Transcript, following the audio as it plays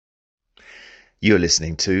You're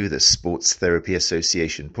listening to the Sports Therapy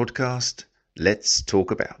Association podcast. Let's talk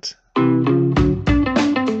about. So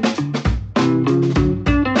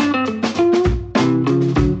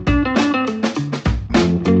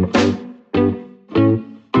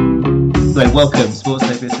welcome, Sports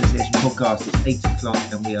Therapy Association podcast. It's 8 o'clock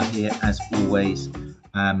and we are here as always.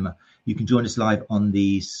 You can join us live on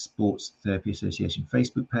the Sports Therapy Association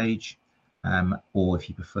Facebook page. Or if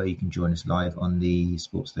you prefer, you can join us live on the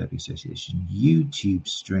Sports Therapy Association YouTube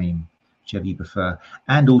stream, whichever you prefer.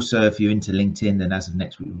 And also, if you're into LinkedIn, then as of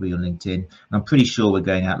next week, we'll be on LinkedIn. And I'm pretty sure we're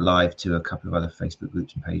going out live to a couple of other Facebook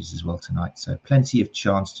groups and pages as well tonight. So plenty of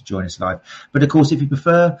chance to join us live. But of course, if you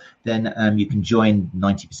prefer, then you can join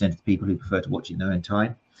 90% of the people who prefer to watch it in their own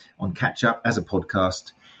time on Catch Up as a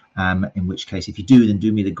podcast. In which case, if you do, then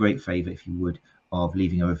do me the great favor, if you would, of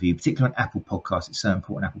leaving a review, particularly on Apple Podcasts. It's so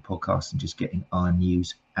important, Apple Podcasts, and just getting our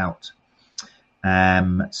news out.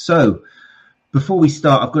 So before we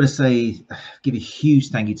start, I've got to give a huge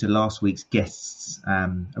thank you to last week's guests.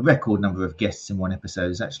 A record number of guests in one episode.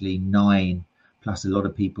 There's actually 9, plus a lot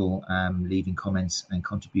of people leaving comments and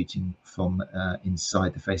contributing from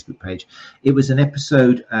inside the Facebook page. It was an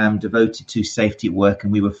episode devoted to safety at work,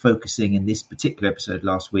 and we were focusing in this particular episode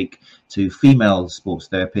last week to female sports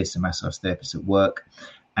therapists and massage therapists at work,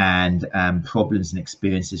 and problems and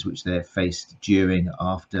experiences which they're faced during,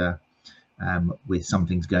 after, with some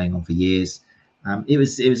things going on for years. It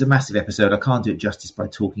was a massive episode. I can't do it justice by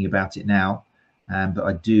talking about it now. But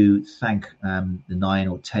I do thank the 9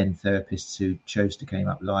 or 10 therapists who chose to come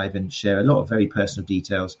up live and share a lot of very personal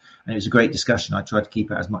details. And it was a great discussion. I tried to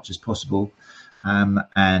keep it as much as possible.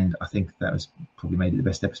 And I think that was probably made it the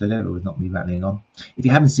best episode ever with not me rattling on. If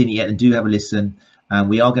you haven't seen it yet, then do have a listen.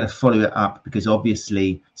 We are going to follow it up because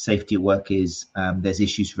obviously safety at work is, there's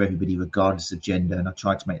issues for everybody regardless of gender. And I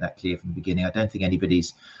tried to make that clear from the beginning. I don't think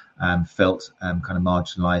anybody's felt kind of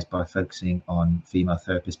marginalized by focusing on female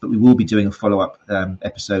therapists, but we will be doing a follow-up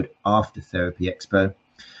episode after Therapy Expo,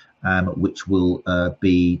 which will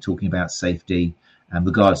be talking about safety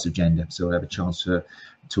regardless of gender. So we'll have a chance for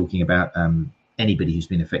talking about anybody who's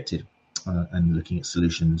been affected and looking at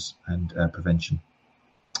solutions and prevention.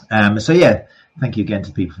 So yeah, thank you again to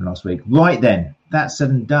the people from last week. Right then, that's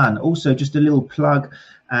said and done. Also, just a little plug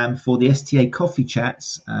for the STA coffee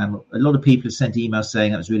chats. A lot of people have sent emails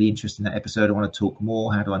saying that was really interesting, that episode. I want to talk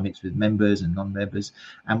more. How do I mix with members and non-members?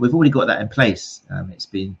 And we've already got that in place. It's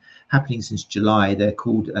been happening since July. They're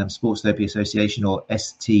called Sports Therapy Association, or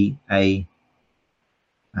STA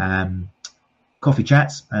coffee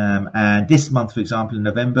chats. And this month, for example, in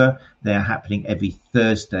November, they're happening every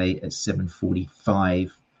Thursday at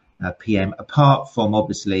 7:45 p.m. apart from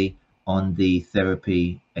obviously on the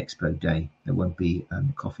Therapy Expo day. There won't be a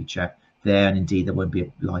coffee chat there, and indeed there won't be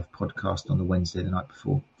a live podcast on the Wednesday the night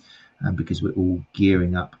before, because we're all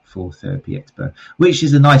gearing up for Therapy Expo, which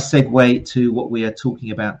is a nice segue to what we are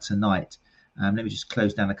talking about tonight. Let me just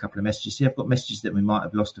close down a couple of messages here. I've got messages that we might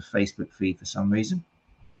have lost a Facebook feed for some reason.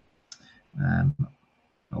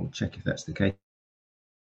 I'll check if that's the case.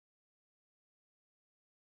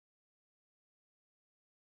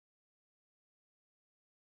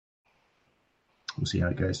 We'll see how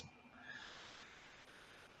it goes.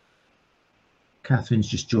 Catherine's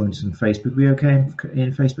just joined us on Facebook. Are we okay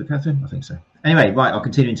in Facebook, Catherine? I think so. Anyway, right, I'll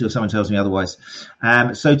continue until someone tells me otherwise.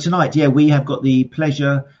 So tonight, we have got the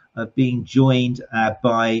pleasure of being joined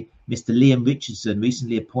by Mr. Liam Richardson,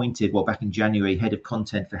 recently appointed, back in January, Head of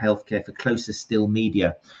Content for Healthcare for Closer Still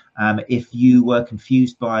Media. If you were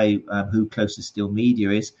confused by who Closer Still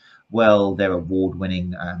Media is, well, they're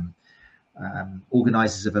award-winning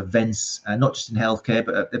organisers of events, not just in healthcare,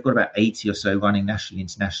 but they've got about 80 or so running nationally,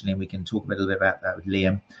 internationally, and we can talk a little bit about that with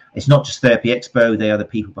Liam. It's not just Therapy Expo. They are the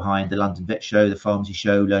people behind the London Vet Show, the Pharmacy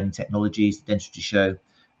Show, Learning Technologies, the Dentistry Show,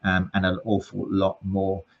 and an awful lot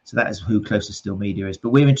more. So that is who Closer Still Media is. But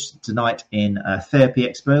we're interested tonight in Therapy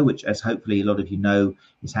Expo, which, as hopefully a lot of you know,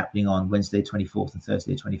 is happening on Wednesday 24th and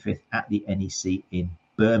Thursday 25th at the NEC in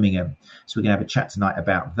Birmingham. So we're going to have a chat tonight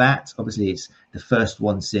about that. Obviously, it's the first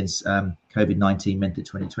one since COVID-19 meant that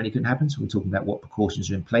 2020 couldn't happen. So we're talking about what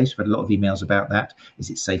precautions are in place. We've had a lot of emails about that. Is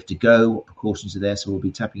it safe to go? What precautions are there? So we'll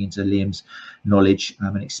be tapping into Liam's knowledge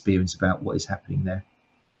and experience about what is happening there.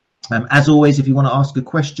 As always, if you want to ask a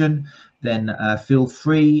question, then feel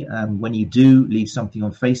free. When you do leave something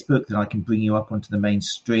on Facebook, then I can bring you up onto the main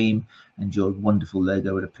stream and your wonderful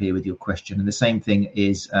logo would appear with your question. And the same thing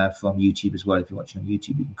is from YouTube as well. If you're watching on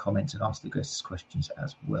YouTube, you can comment and ask the guests questions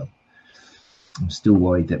as well. I'm still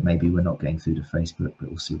worried that maybe we're not getting through to Facebook, but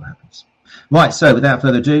we'll see what happens. Right, so without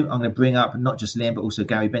further ado, I'm going to bring up not just Liam, but also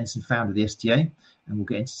Gary Benson, founder of the STA, and we'll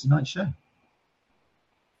get into tonight's show.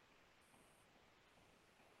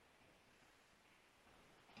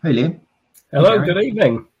 Hey, Liam. Hello, good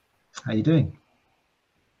evening. How you doing?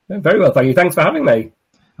 Very well, thank you. Thanks for having me.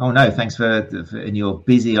 Oh, no, thanks for and you're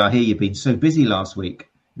busy. I hear you've been so busy last week.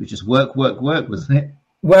 It was just work, wasn't it?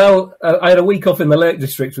 Well, I had a week off in the Lake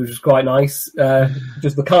District, which was quite nice.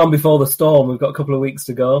 Just the calm before the storm. We've got a couple of weeks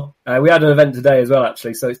to go. We had an event today as well,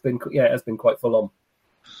 actually, so it has been quite full on.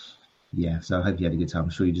 Yeah, so I hope you had a good time. I'm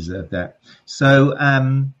sure you deserve that. So,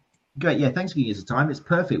 great. Yeah, thanks for giving us the time. It's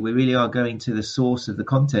perfect. We really are going to the source of the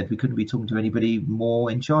content. We couldn't be talking to anybody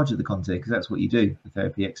more in charge of the content because that's what you do for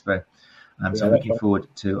Therapy Expo. So I'm looking forward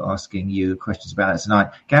to asking you questions about it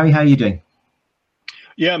tonight. Gary, how are you doing?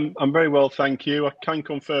 Yeah, I'm very well, thank you. I can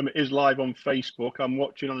confirm it is live on Facebook. I'm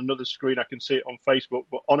watching on another screen. I can see it on Facebook,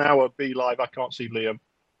 but on our Be Live, I can't see Liam.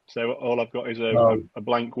 So all I've got is a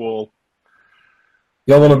blank wall.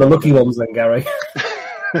 You're one of the lucky ones then, Gary.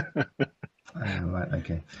 Right,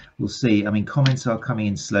 okay. We'll see. I mean, comments are coming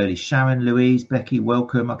in slowly. Sharon, Louise, Becky,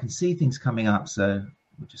 welcome. I can see things coming up, so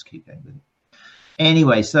we'll just keep going with it.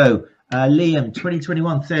 Anyway, so Liam,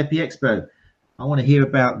 2021 Therapy Expo. I want to hear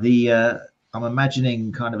about I'm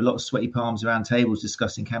imagining kind of a lot of sweaty palms around tables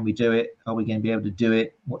discussing, can we do it? Are we going to be able to do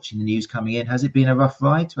it? Watching the news coming in. Has it been a rough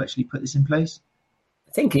ride to actually put this in place?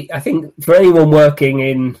 I think for anyone working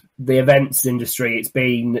in the events industry, it's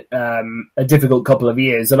been a difficult couple of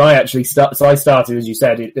years. And I actually I started, as you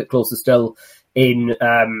said, at Closer Still in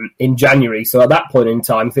January. So at that point in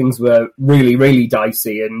time, things were really, really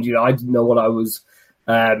dicey, and I didn't know what I was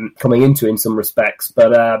coming into in some respects.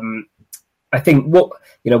 But I think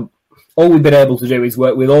all we've been able to do is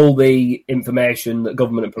work with all the information that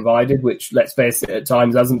government have provided, which, let's face it, at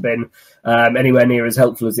times hasn't been anywhere near as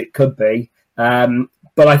helpful as it could be.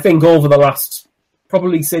 But I think over the last,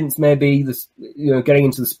 probably since maybe getting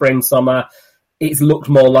into the spring, summer, it's looked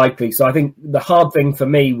more likely. So I think the hard thing for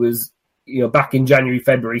me was, back in January,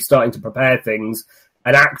 February, starting to prepare things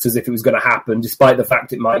and act as if it was going to happen, despite the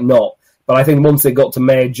fact it might not. But I think once it got to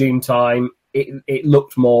May, June time, it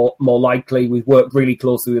looked more likely. We've worked really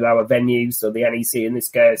closely with our venues, so the NEC in this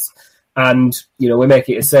case, and we make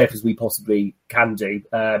it as safe as we possibly can do.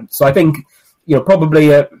 So I think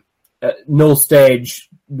probably at no stage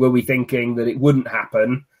were we thinking that it wouldn't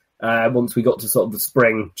happen once we got to sort of the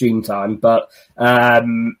spring, June time. But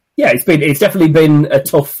it's definitely been a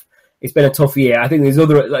tough year. I think there's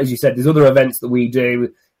other events that we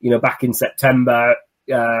do back in September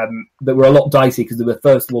that were a lot dicey because they're the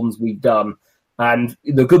first ones we've done. And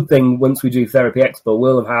the good thing, once we do Therapy Expo,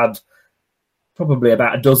 we'll have had probably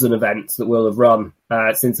about a dozen events that we'll have run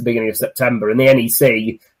since the beginning of September. And the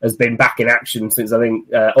NEC has been back in action since, I think,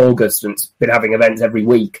 August, and it's been having events every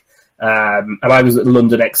week. And I was at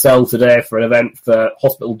London Excel today for an event for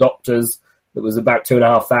hospital doctors. There was about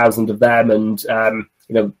 2,500 of them, and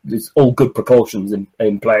there's all good precautions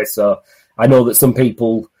in place. So I know that some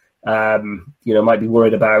people might be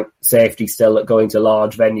worried about safety still at going to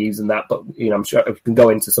large venues and that, but I'm sure we can go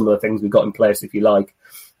into some of the things we've got in place if you like.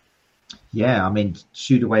 Yeah, I mean,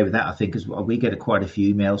 shoot away with that, I think, as well. We get quite a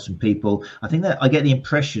few emails from people. I think that I get the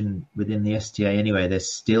impression within the STA anyway, there's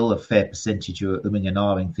still a fair percentage who are umming and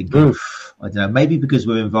ahhing, thinking, I don't know, maybe because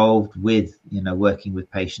we're involved with, working with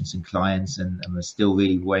patients and clients, and we're still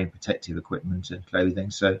really wearing protective equipment and clothing.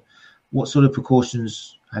 So what sort of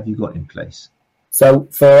precautions have you got in place? So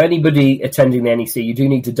for anybody attending the NEC, you do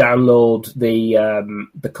need to download the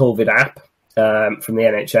COVID app from the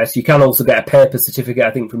NHS. You can also get a paper certificate,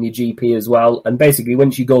 I think, from your GP as well. And basically,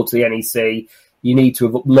 once you go to the NEC, you need to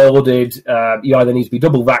have uploaded, you either need to be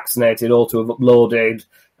double vaccinated or to have uploaded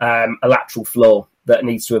a lateral flow that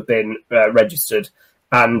needs to have been registered.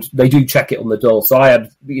 And they do check it on the door. So I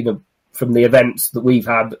had, from the events that we've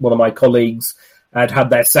had, one of my colleagues had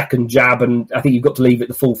their second jab, and I think you've got to leave it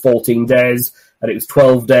the full 14 days. And it was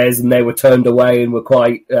 12 days, and they were turned away and were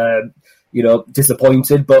quite,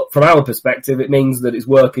 disappointed. But from our perspective, it means that it's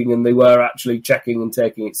working, and they were actually checking and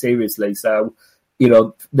taking it seriously. So,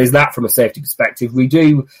 there's that from a safety perspective. We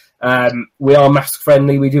are mask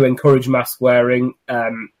friendly. We do encourage mask wearing.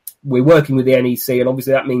 We're working with the NEC, and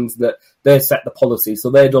obviously that means that they set the policy, so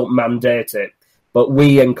they don't mandate it. But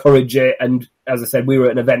we encourage it. And as I said, we were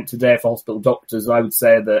at an event today for hospital doctors, and I would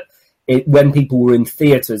say that when people were in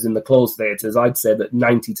theatres, in the closed theatres, I'd say that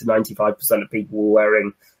 90 to 95% of people were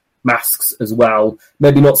wearing masks as well.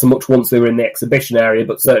 Maybe not so much once they were in the exhibition area,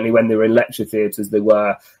 but certainly when they were in lecture theatres, they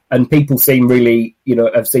were. And people seem really,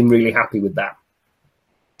 have seemed really happy with that.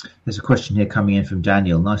 There's a question here coming in from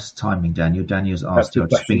Daniel. Nice timing, Daniel. Daniel's asked you. I'll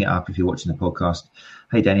just bring it up if you're watching the podcast.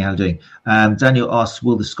 Hey, Daniel, how are you doing? Daniel asks,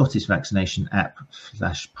 will the Scottish vaccination app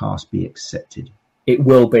 /pass be accepted? It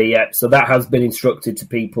will be, yeah. So that has been instructed to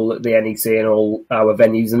people at the NEC and all our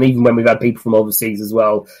venues. And even when we've had people from overseas as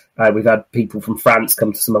well, we've had people from France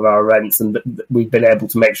come to some of our events, and we've been able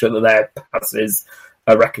to make sure that their passes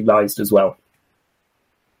are recognised as well.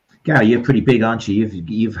 Gary, you're pretty big, aren't you?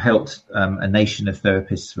 You've helped a nation of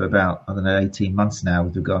therapists for about, 18 months now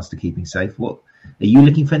with regards to keeping safe. What are you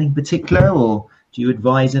looking for anything particular, or do you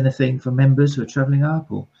advise anything for members who are travelling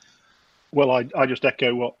up? Or well, I just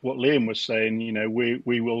echo what Liam was saying. You know,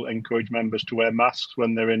 we will encourage members to wear masks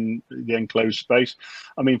when they're in the enclosed space.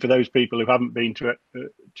 I mean, for those people who haven't been to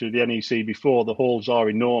the NEC before, the halls are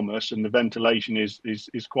enormous and the ventilation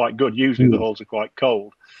is quite good. Usually the halls are quite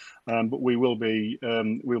cold, but we'll be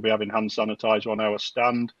having hand sanitizer on our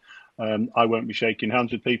stand. I won't be shaking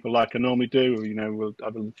hands with people like I normally do. You know, we'll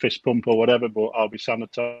have a fist pump or whatever, but I'll be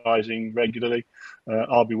sanitising regularly.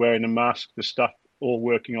 I'll be wearing a mask. The staff all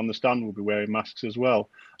working on the stand will be wearing masks as well.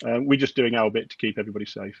 We're just doing our bit to keep everybody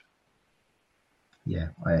safe. Yeah,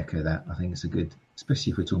 I echo that. I think it's a good,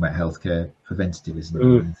 especially if we're talking about healthcare, preventative, isn't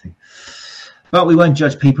it? But we won't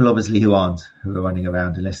judge people, obviously, who are running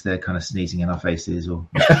around unless they're kind of sneezing in our faces or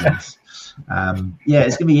it's going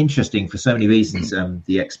to be interesting for so many reasons,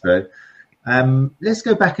 the Expo. Let's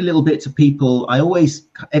go back a little bit to people.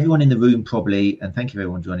 Everyone in the room probably, and thank you for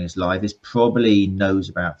everyone joining us live, probably knows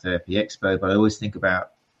about Therapy Expo, but I always think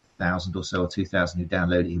about 1,000 or so or 2,000 who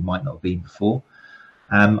download it who might not have been before.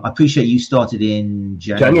 I appreciate you started in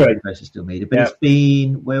January. Still made it, but it's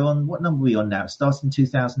been, what number are we on now? It started in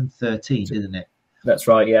 2013, didn't it? That's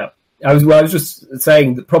right, yeah. I was just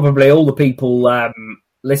saying that probably all the people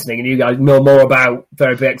listening, and you guys know more about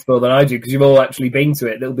Therapy Expo than I do because you've all actually been to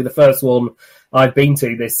it. It'll be the first one I've been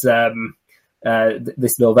to this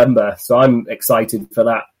November, so I'm excited for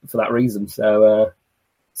that reason.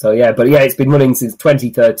 So yeah, but yeah, it's been running since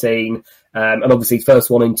 2013, and obviously first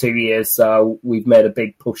one in 2 years. So we've made a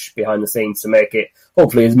big push behind the scenes to make it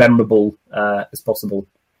hopefully as memorable as possible.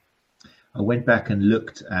 I went back and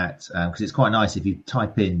looked at, because it's quite nice if you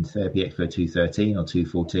type in Therapy Expo 213 or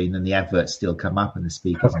 214, then the adverts still come up and the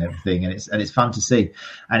speakers and everything, and it's fun to see,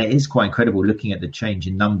 and it is quite incredible looking at the change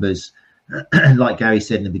in numbers. Like Gary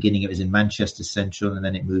said in the beginning, it was in Manchester Central, and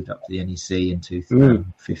then it moved up to the NEC in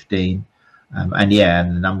 2015. And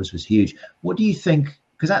the numbers was huge. What do you think?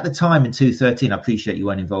 Because at the time in 2013, I appreciate you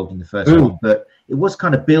weren't involved in the first one, but it was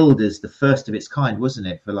kind of billed as the first of its kind, wasn't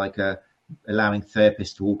it? For like allowing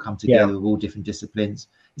therapists to all come together with all different disciplines.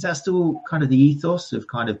 Is that still kind of the ethos of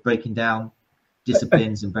kind of breaking down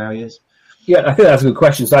disciplines and barriers? Yeah, I think that's a good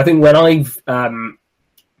question. So I think when I've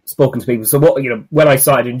spoken to people, so when I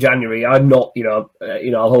started in January, I'm not,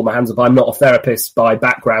 I'll hold my hands up. I'm not a therapist by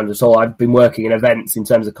background at all. I've been working in events in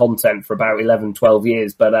terms of content for about 11, 12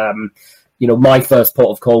 years. But, my first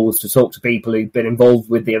port of call was to talk to people who've been involved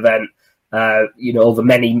with the event, over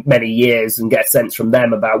many, many years and get a sense from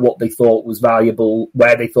them about what they thought was valuable,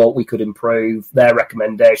 where they thought we could improve, their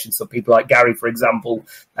recommendations. So people like Gary, for example,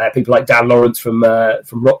 people like Dan Lawrence from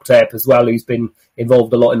Rock Tape as well, who's been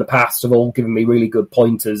involved a lot in the past, have all given me really good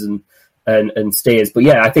pointers and steers. But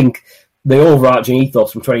yeah, I think the overarching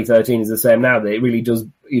ethos from 2013 is the same now, that it really does,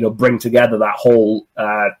 bring together that whole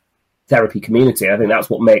therapy community. I think that's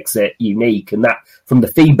what makes it unique, and that from the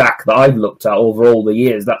feedback that I've looked at over all the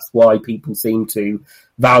years, that's why people seem to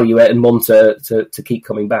value it and want to keep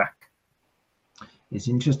coming back. It's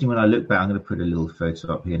interesting when I look back. I'm going to put a little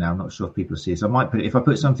photo up here now. I'm not sure if people see this. I might if I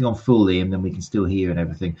put something on full, Liam, then we can still hear and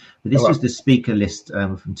everything. But this was the speaker list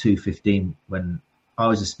from 2015 when I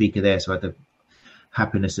was a speaker there, so I had the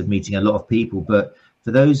happiness of meeting a lot of people. But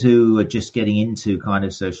for those who are just getting into kind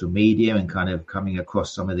of social media and kind of coming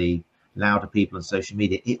across some of the louder people on social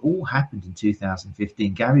media, it all happened in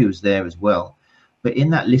 2015. Gary was there as well, but in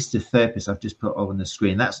that list of therapists I've just put on the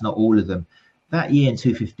screen, that's not all of them. That year in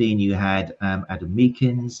 2015 you had Adam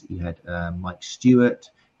Meakins, you had Mike Stewart,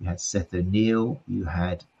 you had Seth O'Neill, you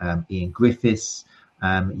had Ian Griffiths,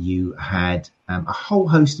 you had a whole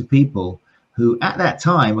host of people who at that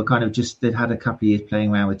time were kind of they'd had a couple of years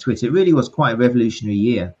playing around with Twitter. It really was quite a revolutionary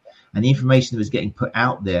year. And the information that was getting put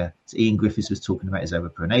out there, so Ian Griffiths was talking about his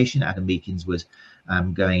overpronation. Adam Meakins was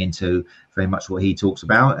going into very much what he talks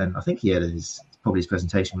about. And I think he had his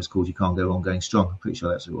presentation was called "You Can't Go On Going Strong." I'm pretty sure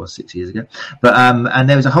that's what it was 6 years ago. But and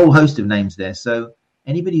there was a whole host of names there. So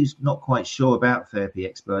anybody who's not quite sure about Therapy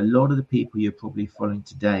Expo, a lot of the people you're probably following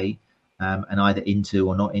today and either into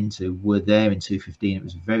or not into were there in 2015. It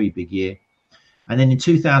was a very big year. And then in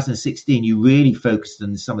 2016, you really focused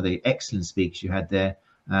on some of the excellent speakers you had there.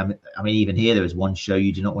 I mean, even here, there was one show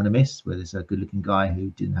you do not want to miss, where there's a good-looking guy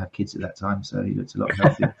who didn't have kids at that time, so he looked a lot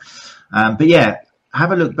healthier. But yeah,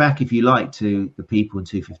 have a look back if you like to the people in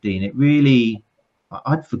 2015. It really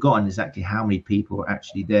I'd forgotten exactly how many people were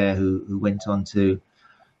actually there who went on to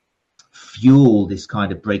fuel this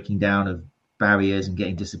kind of breaking down of barriers and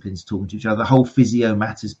getting disciplines talking to each other. The whole Physio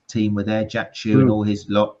Matters team were there, Jack Chu and all his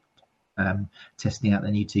lot, testing out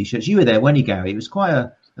the new T-shirts. You were there, weren't you, Gary? It was quite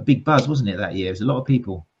a big buzz, wasn't it, that year? It was a lot of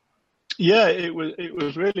people. Yeah, it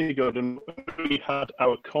was really good, and we had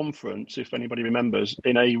our conference, if anybody remembers,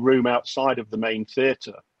 in a room outside of the main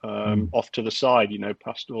theatre, off to the side,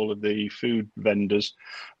 past all of the food vendors.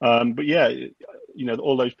 But yeah,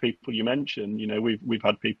 all those people you mentioned, we've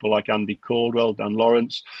had people like Andy Caldwell, Dan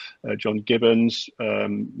Lawrence, John Gibbons,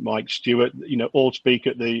 Mike Stewart, all speak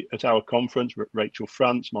at our conference. Rachel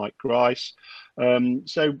France, Mike Grice.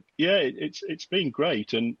 So yeah, it's been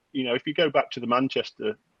great, and if you go back to the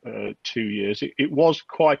Manchester 2 years, it was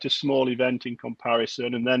quite a small event in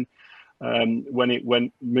comparison, and then when it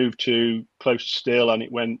moved to Close Still and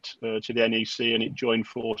it went to the NEC and it joined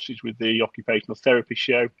forces with the occupational therapy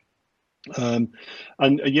show, and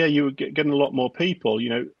you were getting a lot more people.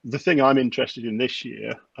 The thing I'm interested in this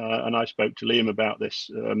year, and I spoke to Liam about this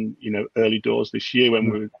early doors this year when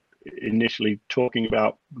we were initially talking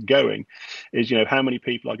about going, is how many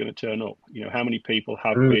people are going to turn up, how many people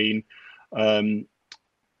have been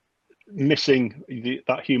missing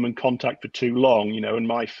that human contact for too long, and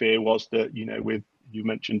my fear was that, with, you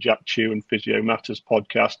mentioned Jack Chu and Physio Matters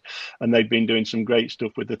podcast, and they've been doing some great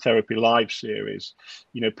stuff with the Therapy Live series.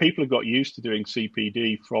 People have got used to doing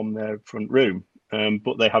CPD from their front room,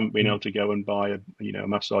 but they haven't been able to go and buy a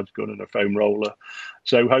massage gun and a foam roller.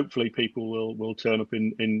 So hopefully people will turn up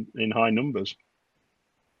in high numbers.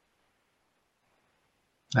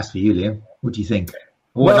 That's for you, Liam. What do you think?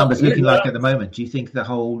 What numbers looking like at the moment? Do you think the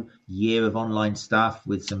whole year of online stuff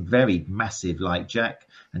with some very massive, like Jack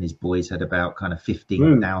and his boys had about kind of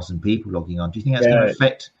 15,000 people logging on, do you think that's going to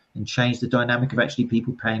affect and change the dynamic of actually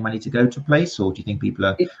people paying money to go to a place, or do you think people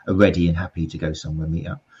are ready and happy to go somewhere and meet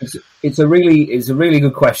up? It's a really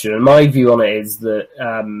good question, and my view on it is that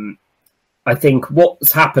I think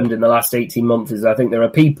what's happened in the last 18 months is I think there are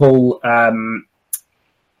people, in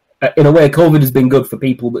a way, COVID has been good for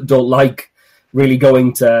people that don't like really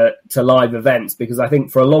going to live events, because I think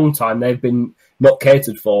for a long time they've been not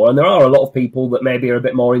catered for, and there are a lot of people that maybe are a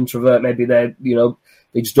bit more introvert, maybe they're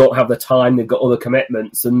they just don't have the time, they've got other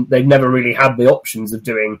commitments, and they've never really had the options of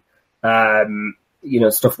doing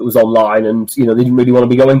stuff that was online, and they didn't really want to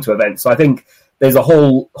be going to events. So I think there's a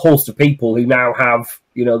whole host of people who now have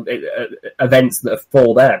events that are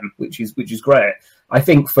for them, which is great. I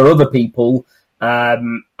think for other people,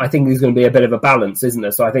 I think there's going to be a bit of a balance, isn't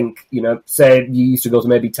there? So I think, say you used to go to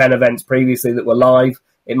maybe 10 events previously that were live,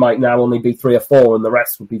 it might now only be 3 or 4 and the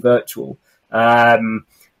rest would be virtual.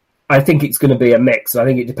 I think it's going to be a mix. I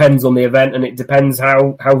think it depends on the event and it depends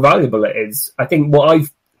how valuable it is. I think what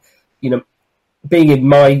I've, being in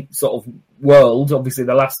my sort of world, obviously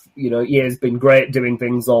the last, year has been great doing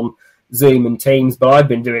things on Zoom and Teams, but I've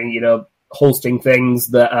been doing, hosting things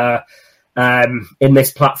that are, in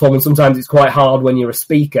this platform, and sometimes it's quite hard when you're a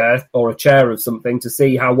speaker or a chair of something to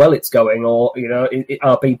see how well it's going, or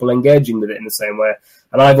are people engaging with it in the same way.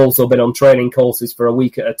 And I've also been on training courses for a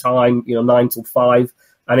week at a time, 9 till 5,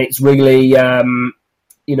 and it's really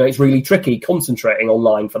it's really tricky concentrating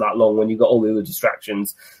online for that long when you've got all the other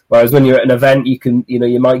distractions, whereas when you're at an event you can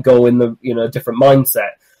you might go in the a different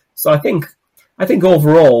mindset. So I think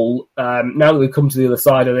overall, now that we've come to the other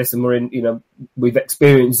side of this and we're in, we've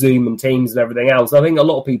experienced Zoom and Teams and everything else, I think a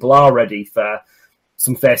lot of people are ready for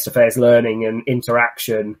some face-to-face learning and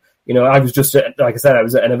interaction. I was just, like I said, I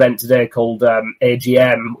was at an event today called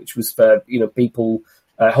AGM, which was for, people,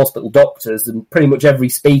 hospital doctors, and pretty much every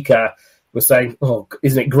speaker was saying, oh,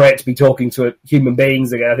 isn't it great to be talking to human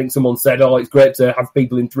beings again? I think someone said, oh, it's great to have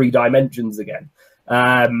people in 3 dimensions again.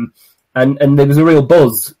 And there was a real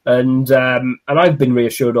buzz, and I've been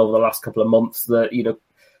reassured over the last couple of months that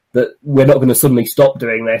that we're not going to suddenly stop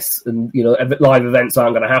doing this, and live events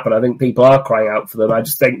aren't going to happen. I think people are crying out for them. I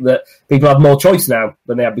just think that people have more choice now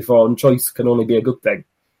than they had before, and choice can only be a good thing.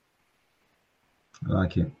 I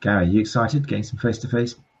like it, Gary. You excited getting some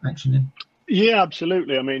face-to-face action in? Yeah,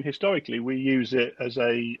 absolutely. I mean, historically, we use it as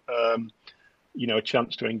a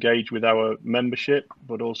chance to engage with our membership,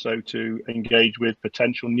 but also to engage with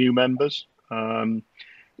potential new members.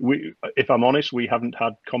 If I'm honest, we haven't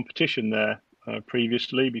had competition there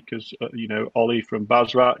previously because, Ollie from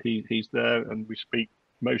Basrat, he's there and we speak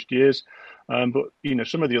most years. But,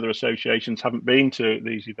 some of the other associations haven't been to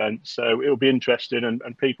these events. So it'll be interesting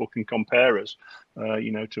and people can compare us,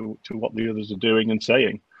 to what the others are doing and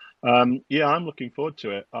saying. I'm looking forward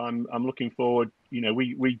to it. I'm looking forward.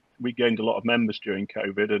 We gained a lot of members during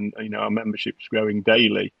COVID, and our membership's growing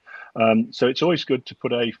daily. So it's always good to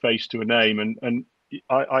put a face to a name. And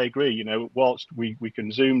I agree, whilst we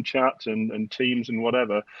can Zoom chat and Teams and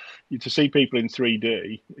whatever, to see people in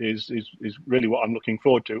 3D is really what I'm looking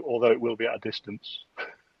forward to, although it will be at a distance.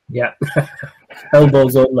 Yeah,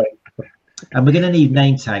 elbows only. And we're going to need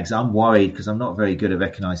name tags. I'm worried because I'm not very good at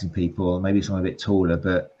recognising people. Maybe someone a bit taller,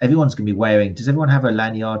 but everyone's going to be wearing. Does everyone have a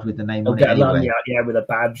lanyard with the name on it anyway? A lanyard, yeah, with a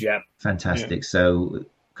badge, yeah. Fantastic. Yeah. So,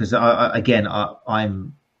 because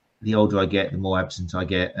I'm the older I get, the more absent I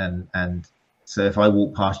get, and so if I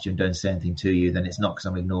walk past you and don't say anything to you, then it's not because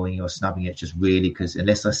I'm ignoring you or snubbing you. It's just really because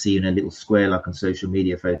unless I see you in a little square like on social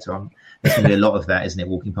media photo, there's going to be a lot of that, isn't it?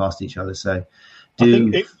 Walking past each other. So. I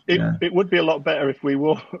think it would be a lot better if we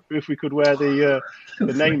could wear the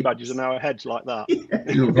name badges on our heads like that.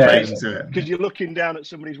 Because you're looking down at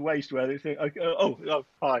somebody's waist where they think, oh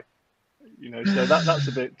hi, So that's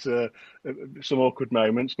a bit some awkward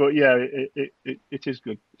moments. But yeah, it is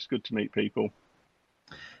good. It's good to meet people.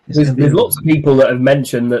 There's lots of people that have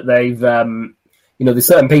mentioned that they've there's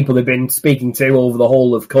certain people they've been speaking to over the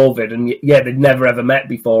whole of COVID, and they'd never ever met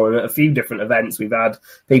before. And at a few different events we've had,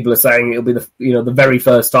 people are saying it'll be the very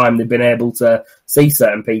first time they've been able to see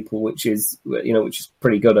certain people, which is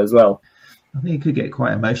pretty good as well. I think it could get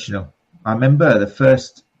quite emotional. I remember the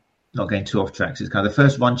first, not going too off tracks, it's kind of the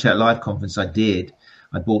first Run Chat Live conference I did.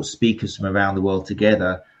 I brought speakers from around the world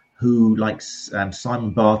together who, like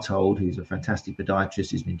Simon Bartold, who's a fantastic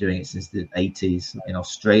podiatrist who's been doing it since the 80s in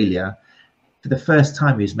Australia. For the first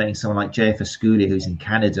time, he was meeting someone like J.F. Asculi, who's in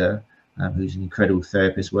Canada, who's an incredible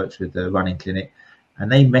therapist, works with the running clinic.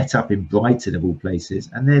 And they met up in Brighton, of all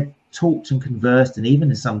places, and they've talked and conversed and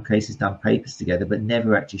even in some cases done papers together, but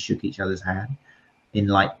never actually shook each other's hand in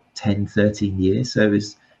like 10, 13 years. So it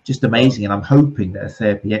was just amazing. And I'm hoping that a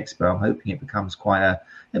Therapy Expo, I'm hoping it becomes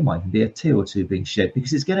there might even be a tear or two being shed,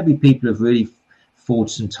 because it's going to be people who've really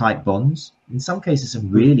forged some tight bonds. In some cases, some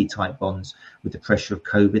really tight bonds with the pressure of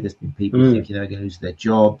COVID. There's been people thinking they're going to lose their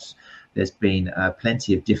jobs. There's been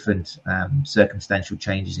plenty of different circumstantial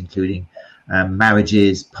changes, including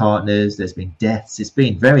marriages, partners. There's been deaths. It's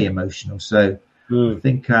been very emotional. So I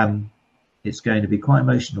think it's going to be quite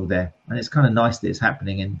emotional there. And it's kind of nice that it's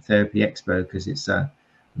happening in Therapy Expo, because it's a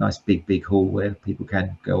nice big hall where people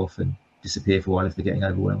can go off and disappear for a while if they're getting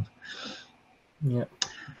overwhelmed. Yeah.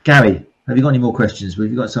 Gary, have you got any more questions? Have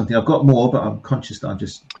you got something? I've got more, but I'm conscious that I'm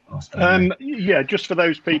just asking. Just for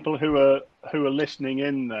those people who are listening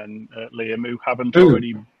in, then Liam, who haven't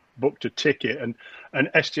already booked a ticket, and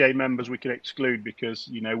STA members we can exclude because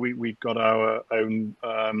we've got our own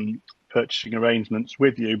purchasing arrangements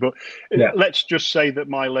with you. But let's just say that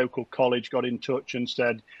my local college got in touch and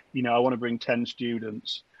said, I want to bring 10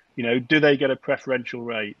 students. Do they get a preferential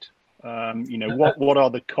rate? What are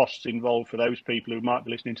the costs involved for those people who might be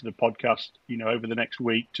listening to the podcast, over the next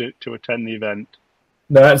week to attend the event?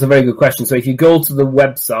 No, that's a very good question. So if you go to the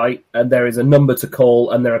website, and there is a number to call,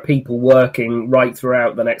 and there are people working right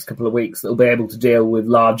throughout the next couple of weeks that will be able to deal with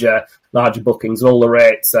larger bookings. All the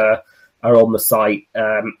rates are on the site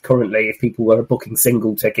currently. If people were booking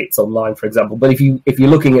single tickets online, for example, but if you're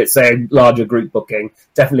looking at, say, larger group booking,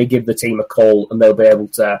 definitely give the team a call, and they'll be able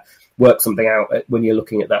to work something out when you're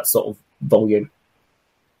looking at that sort of volume.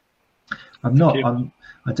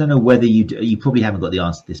 I don't know whether you probably haven't got the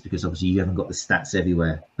answer to this, because obviously you haven't got the stats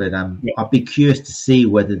everywhere, but I'd be curious to see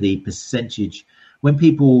whether the percentage when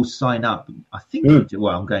people sign up, I think,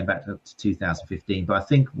 I'm going back to 2015, but I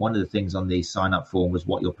think one of the things on the sign up form was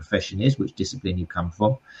what your profession is, which discipline you come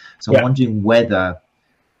from. So I'm wondering whether,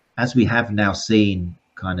 as we have now seen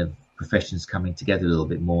kind of professions coming together a little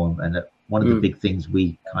bit more, and one of the big things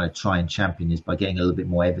we kind of try and champion is by getting a little bit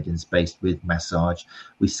more evidence-based with massage,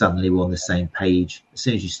 we suddenly were on the same page. As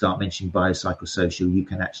soon as you start mentioning biopsychosocial, you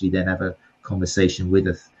can actually then have a conversation with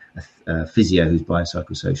a physio who's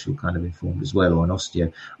biopsychosocial kind of informed as well, or an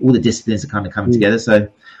osteo. All the disciplines are kind of coming together. So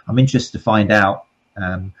I'm interested to find out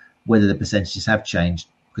whether the percentages have changed,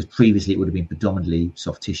 because previously it would have been predominantly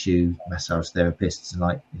soft tissue massage therapists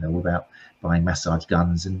and about buying massage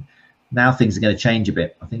guns, and now things are going to change a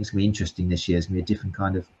bit. I think it's going to be interesting this year. It's going to be a different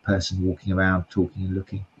kind of person walking around, talking and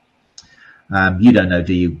looking. You don't know,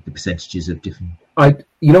 do you, the percentages of different? I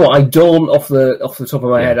don't off the top of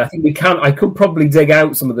my head. I think I could probably dig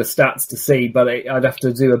out some of the stats to see, but I'd have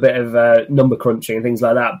to do a bit of number crunching and things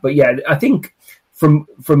like that. But yeah, I think from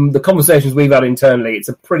the conversations we've had internally, it's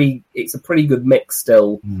a pretty good mix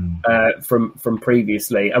still from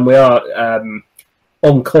previously, and we are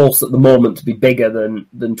on course at the moment to be bigger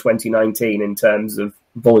than 2019 in terms of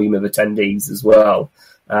volume of attendees as well.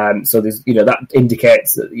 So there's that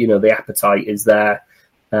indicates that the appetite is there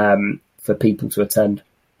for people to attend.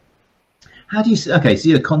 How do you? Okay, so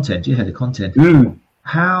you're content. You're head of content.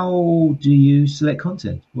 How do you select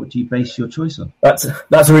content? What do you base your choice on? That's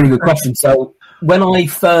a really good question. So when I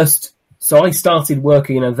started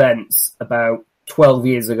working in events about 12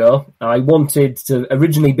 years ago. I wanted to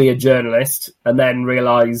originally be a journalist and then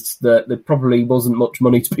realised that there probably wasn't much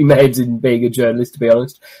money to be made in being a journalist, to be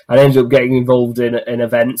honest. I ended up getting involved in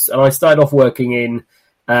events, and I started off working in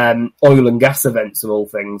oil and gas events, of all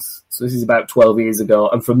things. So this is about 12 years ago.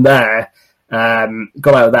 And from there,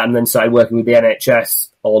 got out of that and then started working with the NHS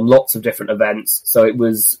on lots of different events. So it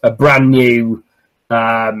was a brand new,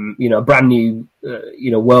 world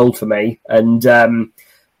for me. And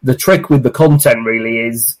the trick with the content really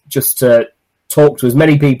is just to talk to as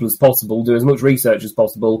many people as possible, do as much research as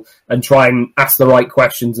possible, and try and ask the right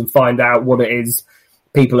questions and find out what it is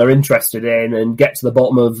people are interested in and get to the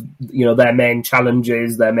bottom of, their main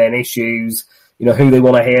challenges, their main issues, who they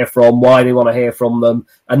want to hear from, why they want to hear from them,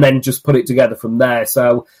 and then just put it together from there.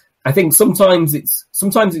 So I think sometimes it's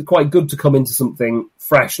quite good to come into something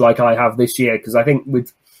fresh like I have this year, because I think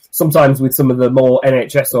with some of the more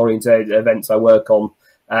NHS oriented events I work on,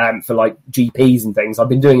 for like GPs and things, I've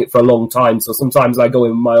been doing it for a long time. So sometimes I go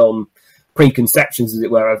in with my own preconceptions, as it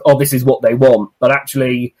were, of, this is what they want. But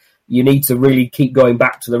actually, you need to really keep going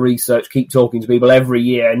back to the research, keep talking to people every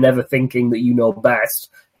year, never thinking that you know best.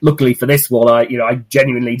 Luckily for this one, I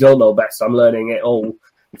genuinely don't know best. I'm learning it all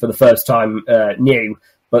for the first time new.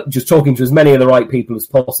 But just talking to as many of the right people as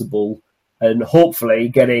possible and hopefully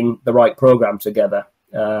getting the right program together.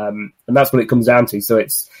 And that's what it comes down to. So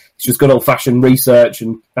it's just good old-fashioned research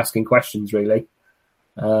and asking questions, really.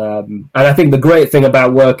 And I think the great thing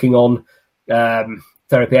about working on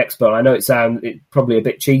Therapy Expo, I know it sounds probably a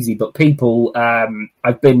bit cheesy, but people,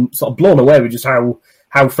 I've been sort of blown away with just how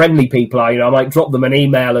friendly people are. I might drop them an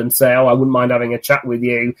email and say, I wouldn't mind having a chat with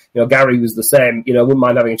you. Gary was the same, wouldn't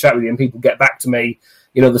mind having a chat with you. And people get back to me,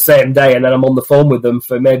 the same day, and then I'm on the phone with them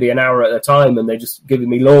for maybe an hour at a time, and they're just giving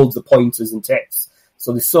me loads of pointers and tips.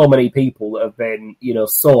 So there's so many people that have been,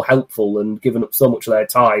 so helpful and given up so much of their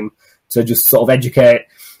time to just sort of educate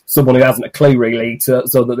someone who hasn't a clue, really, so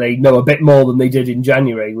that they know a bit more than they did in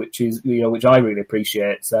January, which is, which I really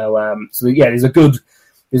appreciate. So yeah, there's a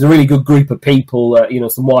really good group of people,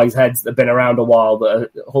 some wise heads that have been around a while that are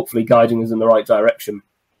hopefully guiding us in the right direction.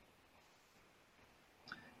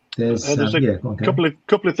 There's a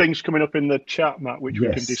couple of things coming up in the chat, Matt, which we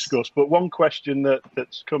can discuss. But one question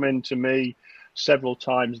that's come in to me several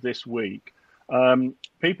times this week.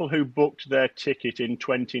 People who booked their ticket in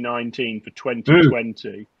 2019 for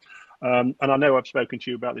 2020, and I know I've spoken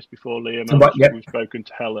to you about this before, Liam, and we've spoken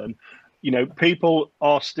to Helen. People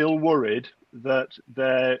are still worried that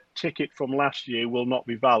their ticket from last year will not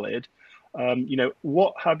be valid.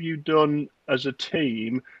 What have you done as a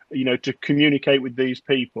team, to communicate with these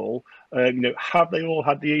people? Have they all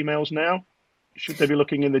had the emails now? Should they be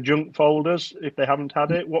looking in the junk folders if they haven't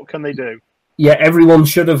had it? What can they do? Yeah, everyone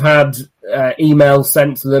should have had emails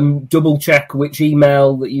sent to them. Double check which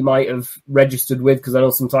email that you might have registered with, because I know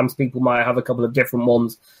sometimes people might have a couple of different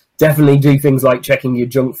ones. Definitely do things like checking your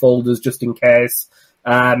junk folders just in case.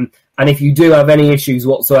 And if you do have any issues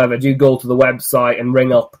whatsoever, do go to the website and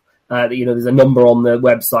ring up. There's a number on the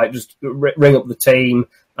website. Just ring up the team,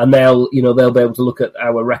 and they'll be able to look at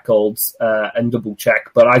our records and double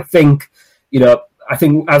check. But I think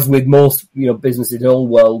as with most, businesses in all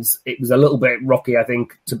worlds, it was a little bit rocky, I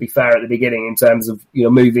think, to be fair, at the beginning in terms of,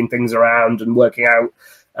 moving things around and working out,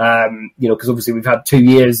 because obviously we've had 2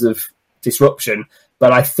 years of disruption.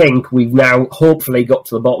 But I think we've now hopefully got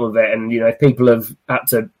to the bottom of it. And, if people have had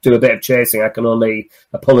to do a bit of chasing, I can only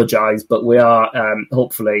apologise. But we are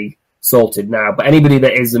hopefully sorted now. But anybody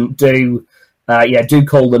that isn't, do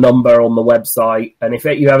call the number on the website. And if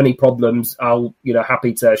you have any problems, I'll,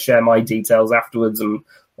 happy to share my details afterwards and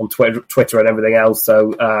on Twitter and everything else.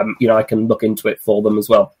 So, I can look into it for them as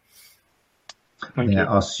well. Thank you.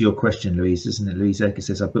 Asks your question, Louise, isn't it? Louise Aker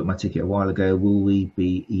says, I booked my ticket a while ago. Will we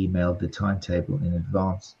be emailed the timetable in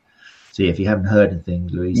advance? So if you haven't heard anything,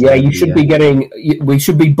 Louise. Yeah, you should be we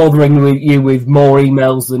should be bothering you with more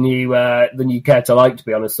emails than you care to like, to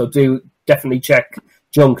be honest. So do definitely check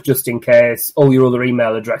junk just in case, all your other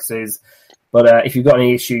email addresses. But if you've got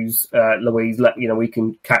any issues, Louise, we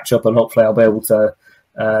can catch up, and hopefully I'll be able to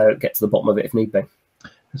get to the bottom of it if need be.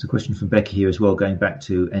 There's a question from Becky here as well, going back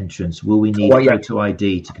to entrance. Will we need photo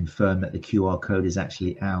ID to confirm that the QR code is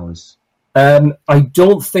actually ours? I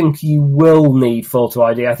don't think you will need photo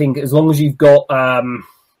ID. I think as long as you've got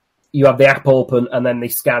you have the app open and then they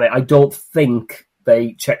scan it, I don't think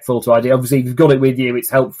they check photo ID. Obviously, if you've got it with you, it's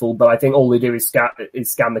helpful, but I think all they do is scan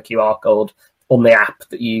the QR code on the app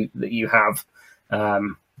that you have.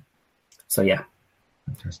 So yeah.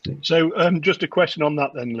 Fantastic. So just a question on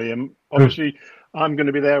that then, Liam. Obviously, I'm going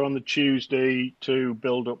to be there on the Tuesday to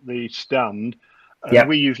build up the stand. Yeah.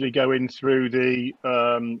 We usually go in through the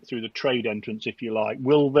trade entrance, if you like.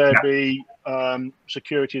 Will there be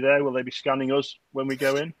security there? Will they be scanning us when we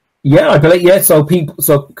go in? Yeah, I believe. Yeah, so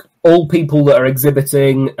all people that are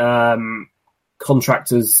exhibiting,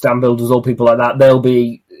 contractors, stand builders, all people like that, they'll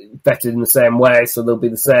be vetted in the same way. So there'll be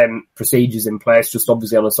the same procedures in place, just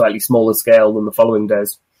obviously on a slightly smaller scale than the following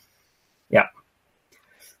days. Yeah.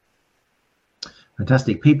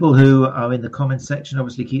 Fantastic. People who are in the comments section,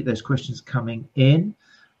 obviously keep those questions coming in.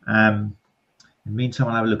 In the meantime,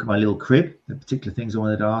 I'll have a look at my little crib, the particular things I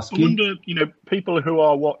wanted to ask you. I wonder, people who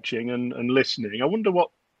are watching and listening, I wonder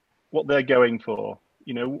what they're going for.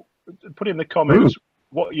 Put in the comments,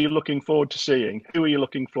 what are you looking forward to seeing? Who are you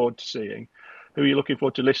looking forward to seeing? Who are you looking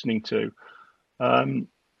forward to listening to? And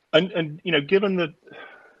given the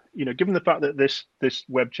fact that this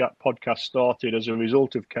web chat podcast started as a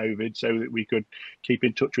result of COVID, so that we could keep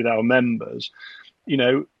in touch with our members,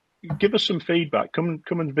 give us some feedback. Come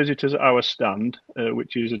and visit us at our stand,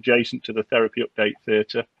 which is adjacent to the Therapy Update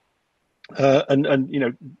Theatre, and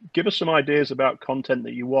give us some ideas about content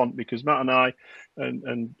that you want. Because Matt and I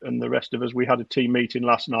and the rest of us, we had a team meeting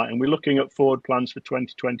last night, and we're looking at forward plans for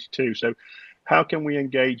 2022. So, how can we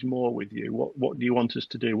engage more with you? What do you want us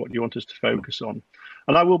to do? What do you want us to focus on?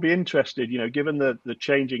 And I will be interested, given the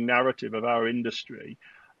changing narrative of our industry,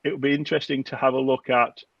 it will be interesting to have a look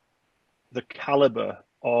at the caliber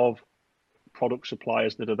of product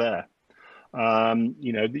suppliers that are there. At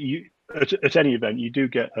any event, you do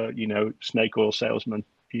get snake oil salesmen,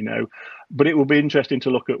 but it will be interesting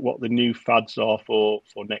to look at what the new fads are for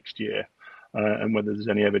next year, and whether there's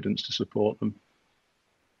any evidence to support them.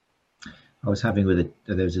 I was having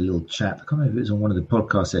there was a little chat. I can't remember if it was on one of the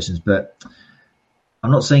podcast sessions, but I'm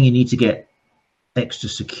not saying you need to get extra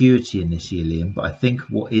security in this year, Liam, but I think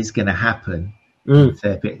what is going to happen in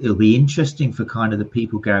therapy, it'll be interesting for kind of the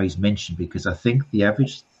people Gary's mentioned, because I think the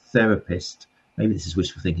average therapist, maybe this is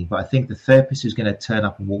wishful thinking, but I think the therapist who's going to turn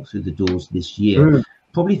up and walk through the doors this year,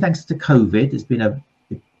 probably thanks to COVID, there's been a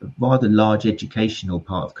rather large educational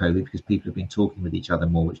part of COVID, because people have been talking with each other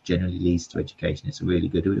more, which generally leads to education. It's a really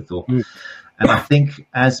good, who would have thought. And I think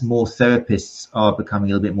as more therapists are becoming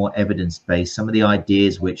a little bit more evidence-based, some of the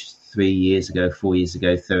ideas which 4 years ago,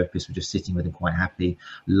 therapists were just sitting with and quite happy,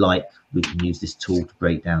 like we can use this tool to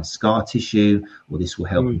break down scar tissue, or this will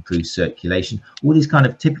help improve circulation, all these kind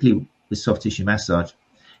of, typically with soft tissue massage.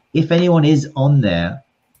 If anyone is on there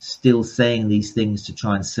still saying these things to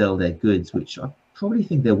try and sell their goods, which I probably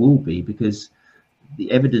think there will be, because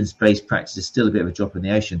the evidence-based practice is still a bit of a drop in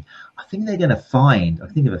the ocean, I think they're going to find, I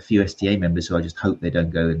think of a few STA members who I just hope they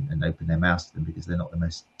don't go and open their mouths to them, because they're not the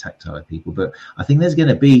most tactile people, but I think there's going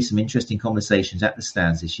to be some interesting conversations at the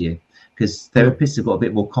stands this year, because therapists have got a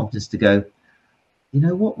bit more confidence to go,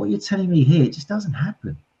 what you're telling me here, it just doesn't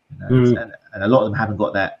happen. And a lot of them haven't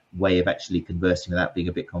got that way of actually conversing without being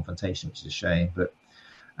a bit confrontational, which is a shame. But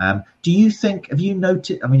do you think, have you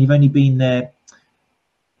noted, you've only been there,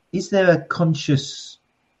 is there a conscious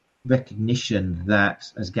recognition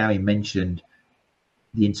that, as Gary mentioned,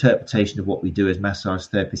 the interpretation of what we do as massage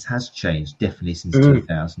therapists has changed, definitely since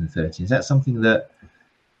 2013? Is that something that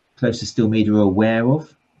Closer Still Media are aware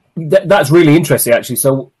of? That's really interesting, actually.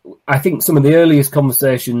 So I think some of the earliest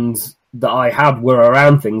conversations that I had were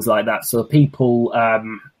around things like that. So people, I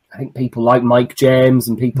think people like Mike James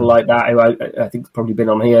and people like that, who I think have probably been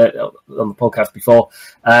on here on the podcast before,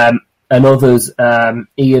 and others,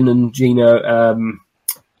 Ian and Gina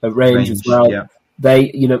Range as well. Yeah.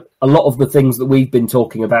 They, a lot of the things that we've been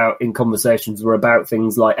talking about in conversations were about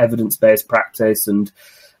things like evidence-based practice, and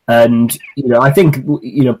I think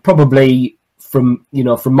probably from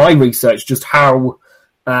my research, just how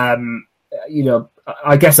I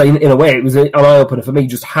guess in a way it was an eye-opener for me,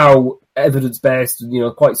 just how evidence-based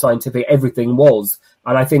and quite scientific everything was.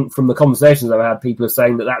 And I think from the conversations I've had, people are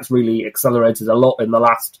saying that that's really accelerated a lot in the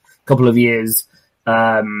last couple of years,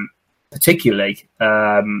 particularly.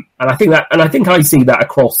 And I think I see that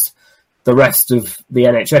across the rest of the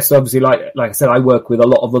NHS. So obviously, like I said, I work with a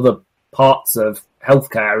lot of other parts of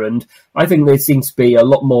healthcare, and I think there seems to be a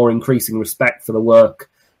lot more increasing respect for the work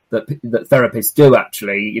that therapists do.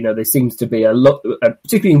 Actually, there seems to be a lot,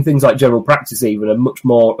 particularly in things like general practice, even a much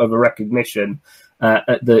more of a recognition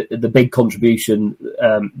at the big contribution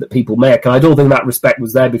that people make. And I don't think that respect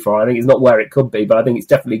was there before. I think it's not where it could be, but I think it's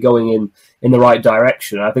definitely going in the right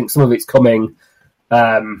direction. I think some of it's coming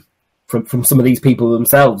from some of these people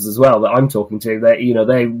themselves as well that I'm talking to. They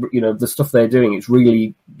the stuff they're doing, it's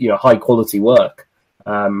really high quality work.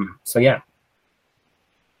 So yeah.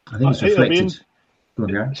 I think it's reflected.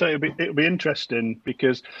 So it'll be interesting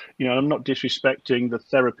because, I'm not disrespecting the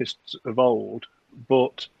therapists of old,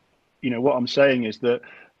 but, what I'm saying is that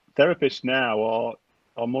therapists now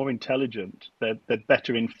are more intelligent. They're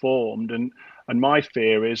better informed. And my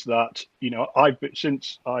fear is that,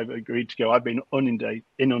 since I've agreed to go, I've been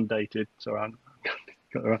inundated.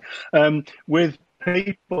 With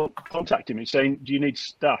people contacting me saying, do you need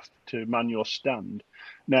staff to man your stand?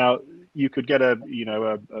 Now, you could get a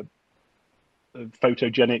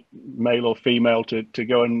photogenic male or female to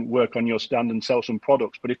go and work on your stand and sell some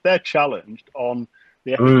products. But if they're challenged on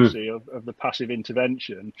the efficacy of the passive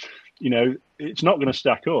intervention, it's not going to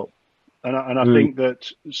stack up. And I think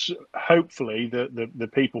that hopefully the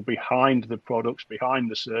people behind the products,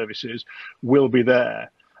 behind the services will be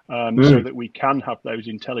there so that we can have those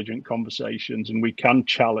intelligent conversations and we can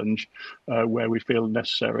challenge where we feel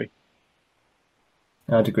necessary.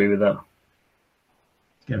 I'd agree with that.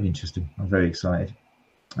 It's going to be interesting. I'm very excited.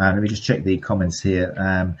 Let me just check the comments here.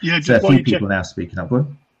 So a few people now speaking up. Go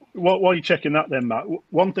on. While you're checking that then, Matt,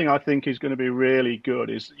 one thing I think is going to be really good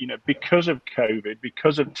is, because of COVID,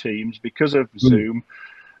 because of Teams, because of Zoom,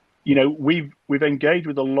 we've engaged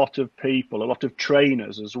with a lot of people, a lot of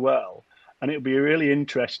trainers as well. And it'll be really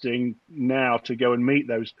interesting now to go and meet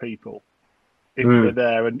those people if they're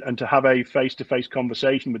there and to have a face-to-face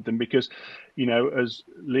conversation with them because, as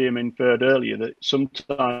Liam inferred earlier, that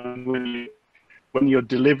sometimes when you're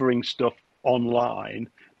delivering stuff online,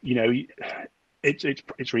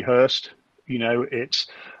 it's rehearsed, it's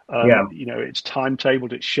it's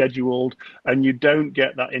timetabled, it's scheduled, and you don't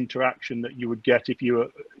get that interaction that you would get if you were,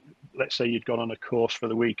 let's say you'd gone on a course for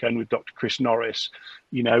the weekend with Dr. Chris Norris,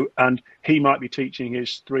 and he might be teaching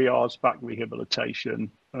his 3 hours back rehabilitation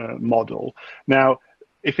model. Now,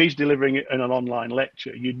 if he's delivering it in an online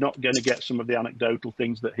lecture, you're not going to get some of the anecdotal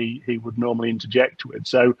things that he would normally interject with.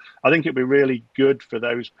 So I think it'd be really good for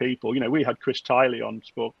those people. We had Chris Tiley on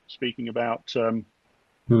speaking about,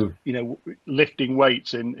 lifting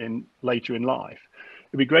weights in later in life.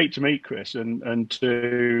 It'd be great to meet Chris and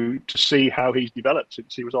to see how he's developed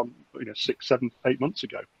since he was on 6, 7, 8 months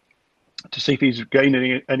ago, to see if he's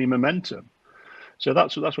gaining any momentum. So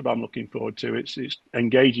that's what I'm looking forward to. It's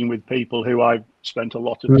engaging with people who I've spent a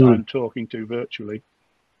lot of time talking to virtually.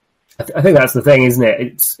 I think that's the thing, isn't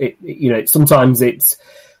it? Sometimes it's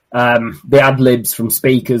the ad libs from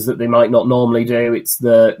speakers that they might not normally do. It's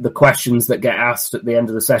the questions that get asked at the end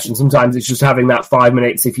of the session. Sometimes it's just having that 5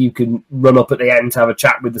 minutes. If you can run up at the end to have a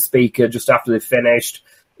chat with the speaker just after they've finished.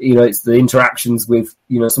 It's the interactions with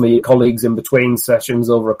some of your colleagues in between sessions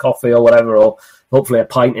over a coffee or whatever, or hopefully a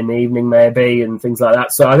pint in the evening maybe, and things like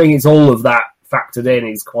that. So I think it's all of that factored in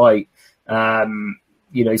is quite,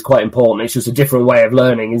 is quite important. It's just a different way of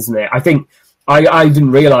learning, isn't it? I think I didn't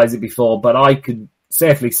realise it before, but I could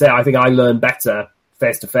safely say I think I learn better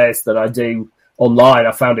face to face than I do online.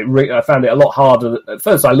 I found it a lot harder. At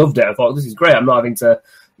first, I loved it. I thought, this is great. I'm not having to,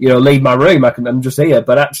 leave my room. I'm just here.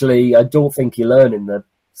 But actually, I don't think you learn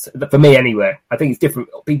for me anyway. I think it's different.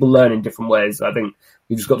 People learn in different ways. I think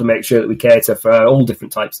we've just got to make sure that we cater for all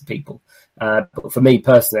different types of people. But for me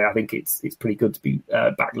personally, I think it's pretty good to be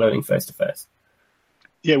back learning face to face.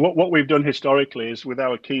 Yeah, what we've done historically is with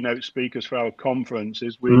our keynote speakers for our conference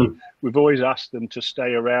is we've always asked them to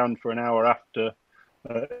stay around for an hour after,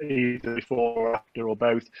 either before or after or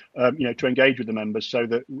both, to engage with the members, so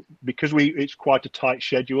that because it's quite a tight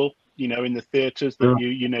schedule. In the theatres that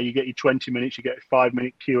you get your 20 minutes, you get a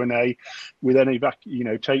 5-minute Q&A. We then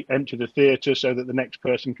empty the theatre so that the next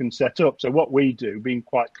person can set up. So what we do, being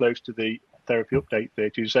quite close to the therapy update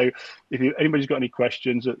theatre, so if anybody's got any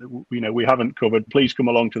questions that we haven't covered, please come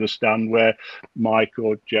along to the stand where Mike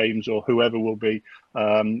or James or whoever will be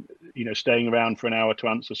staying around for an hour to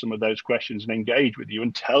answer some of those questions and engage with you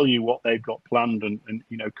and tell you what they've got planned and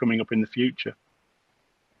coming up in the future.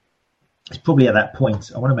 It's probably at that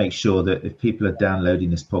point I want to make sure that if people are downloading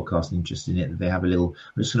this podcast and interested in it, that they have I'm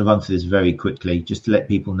just going to run through this very quickly just to let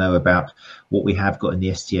people know about what we have got in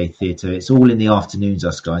the STA Theatre. It's all in the afternoons,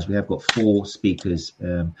 us guys. We have got 4 speakers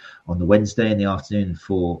on the Wednesday in the afternoon and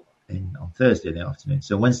 4 on Thursday in the afternoon.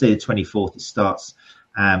 So Wednesday the 24th, it starts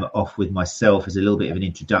off with myself as a little bit of an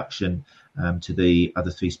introduction to the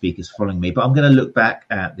other 3 speakers following me. But I'm going to look back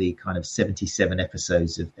at the kind of 77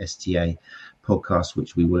 episodes of STA podcast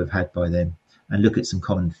which we will have had by then and look at some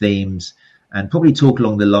common themes and probably talk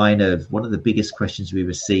along the line of one of the biggest questions we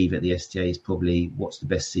receive at the STA is probably what's the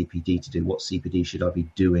best CPD to do? What CPD should I be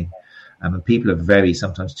doing? And people are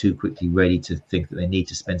sometimes too quickly ready to think that they need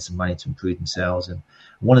to spend some money to improve themselves. And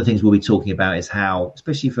one of the things we'll be talking about is how,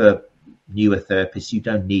 especially for newer therapists, you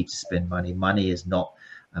don't need to spend money. Money is not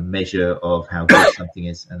a measure of how good something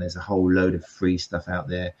is. And there's a whole load of free stuff out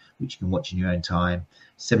there which you can watch in your own time.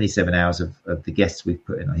 77 hours of the guests we've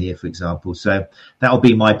put in here, for example. So that'll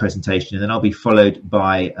be my presentation, and then I'll be followed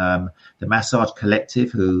by the Massage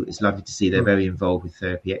Collective, who is lovely to see. They're very involved with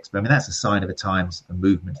Therapy Expo. I mean, that's a sign of a times, a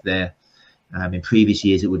movement there. In previous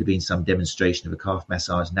years, it would have been some demonstration of a calf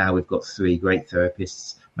massage. Now we've got three great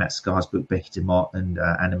therapists, Matt Scarsbrook, Becky DeMott, and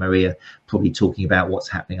Anna Maria, probably talking about what's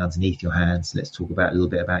happening underneath your hands. Let's talk about a little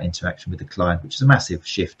bit about interaction with the client, which is a massive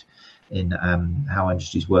shift in how our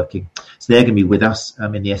industry is working. So they're going to be with us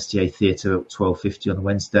in the STA Theatre at 12:50 on the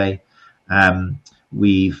Wednesday.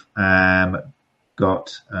 We've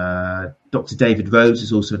got Dr. David Rhodes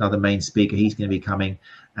is also another main speaker. He's going to be coming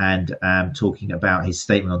and talking about his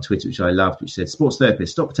statement on Twitter, which I loved, which said, "Sports therapists,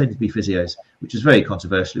 stop pretending to be physios," which was very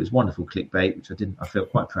controversial. It was wonderful clickbait, which I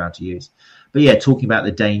felt quite proud to use. But yeah, talking about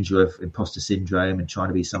the danger of imposter syndrome and trying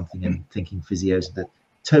to be something and thinking physios are a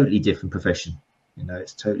totally different profession. You know,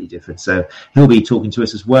 it's totally different. So he'll be talking to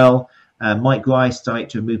us as well. Mike Grice,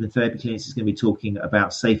 Director of Movement Therapy Clinics, is going to be talking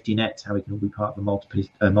about Safety Net, how we can all be part of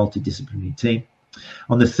a multidisciplinary team.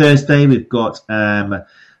 On the Thursday, we've got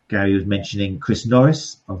Gary was mentioning Chris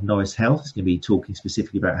Norris of Norris Health. He's going to be talking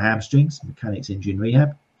specifically about hamstrings, mechanics, injury and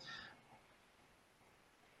rehab.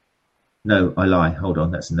 No, I lie. Hold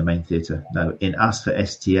on, that's in the main theatre. No, in Us for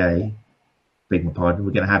STA, beg my pardon,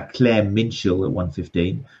 we're going to have Claire Minshall at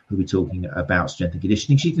 1:15, who'll be talking about strength and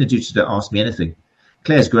conditioning. She's going to do just Ask Me Anything.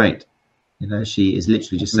 Claire's great. You know, she is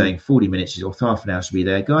literally just saying 40 minutes or half an hour she'll be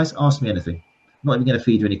there. Guys, ask me anything. I'm not even going to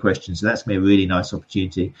feed you any questions. So that's going to be a really nice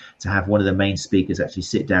opportunity to have one of the main speakers actually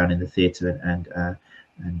sit down in the theatre and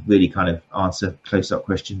really kind of answer close-up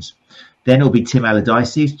questions. Then it'll be Tim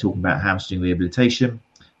Allardyce talking about hamstring rehabilitation.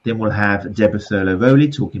 Then we'll have Deborah Thurlow-Rowley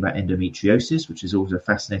talking about endometriosis, which is also a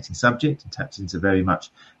fascinating subject and taps into very much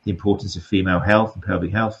the importance of female health and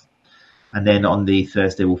pelvic health. And then on the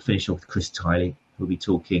Thursday, we'll finish off with Chris Tiley, who'll be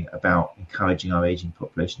talking about encouraging our ageing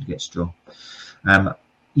population to get strong.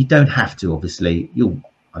 You don't have to, obviously.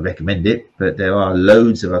 I recommend it, but there are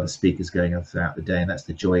loads of other speakers going on throughout the day, and that's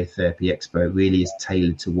the joy of Therapy Expo. It really is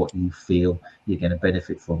tailored to what you feel you're going to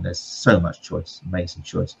benefit from. There's so much choice, amazing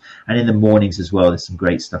choice. And in the mornings as well, there's some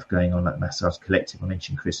great stuff going on, like Massage Collective. I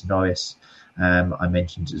mentioned Chris Norris. I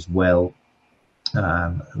mentioned as well,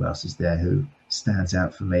 who else is there who stands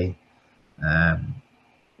out for me?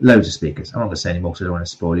 Loads of speakers. I'm not going to say any more because I don't want to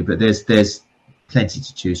spoil you, but there's plenty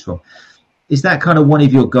to choose from. Is that kind of one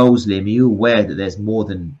of your goals, Liam? Are you aware that there's more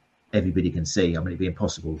than everybody can see? I mean, it'd be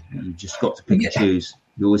impossible. You've just got to pick and choose.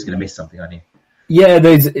 You're always going to miss something, aren't you? Yeah,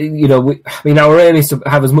 there's, our aim is to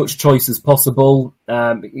have as much choice as possible,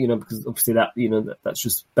 because obviously that's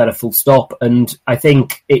just better, full stop. And I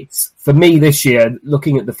think it's, for me this year,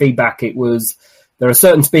 looking at the feedback, there are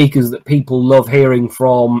certain speakers that people love hearing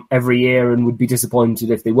from every year and would be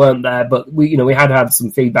disappointed if they weren't there. But we had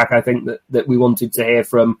some feedback, I think, that we wanted to hear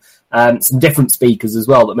from some different speakers as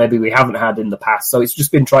well that maybe we haven't had in the past. So it's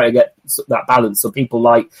just been trying to get that balance. So people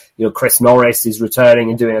like, Chris Norris is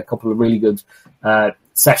returning and doing a couple of really good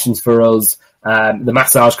sessions for us. The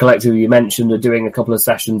Massage Collective you mentioned are doing a couple of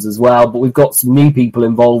sessions as well, but we've got some new people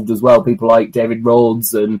involved as well. People like David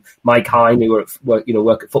Rhodes and Mike Hine, who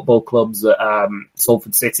work at football clubs at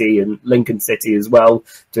Salford City and Lincoln City as well,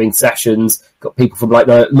 doing sessions. Got people from like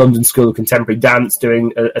the London School of Contemporary Dance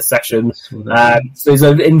doing a session. So there's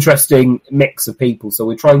an interesting mix of people. So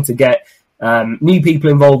we're trying to get new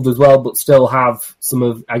people involved as well, but still have some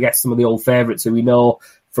of the old favourites who we know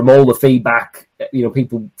from all the feedback,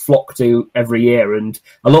 people flock to every year. And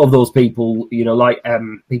a lot of those people, like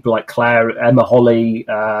people like Claire, Emma Holly,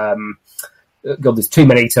 there's too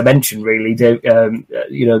many to mention really. Dave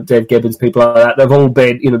Gibbons, people like that. They've all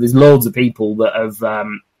been, there's loads of people that have,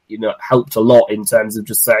 helped a lot in terms of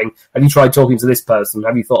just saying, have you tried talking to this person?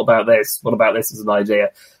 Have you thought about this? What about this as an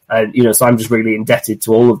idea? And, so I'm just really indebted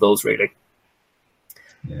to all of those really.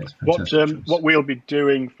 Yeah, what we'll be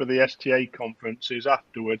doing for the STA conference is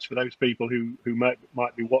afterwards, for those people who might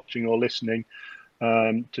be watching or listening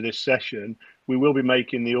to this session, we will be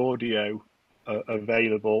making the audio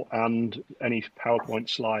available, and any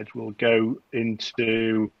PowerPoint slides will go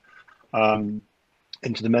into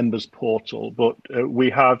the members portal. But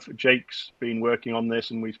Jake's been working on this,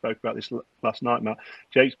 and we spoke about this last night, Matt.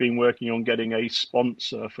 Jake's been working on getting a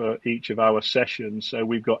sponsor for each of our sessions. So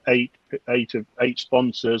we've got eight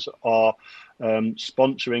sponsors are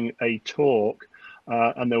sponsoring a talk,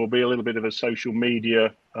 and there will be a little bit of a social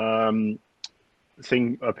media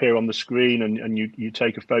thing appear on the screen, and you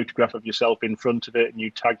take a photograph of yourself in front of it and you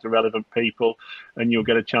tag the relevant people, and you'll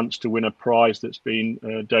get a chance to win a prize that's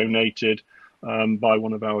been donated by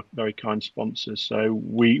one of our very kind sponsors. So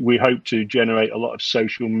we hope to generate a lot of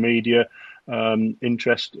social media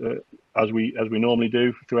interest as we normally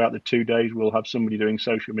do throughout the 2 days. We'll have somebody doing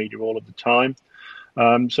social media all of the time.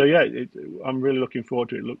 So yeah, I'm really looking forward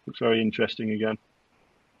to it. It looks very interesting again.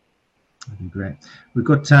 That'd be great. We've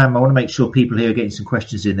got I want to make sure people here are getting some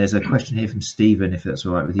questions in. There's a question here from Stephen, if that's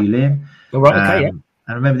all right with you, Liam. All right, okay, yeah.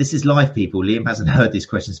 And remember, this is live, people. Liam hasn't heard these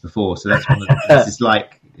questions before, so that's one of the, this is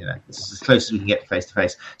like, this is as close as we can get face to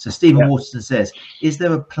face. So Stephen Waterston says, is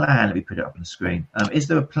there a plan, let me put it up on the screen, is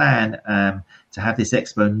there a plan to have this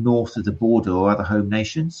expo north of the border or other home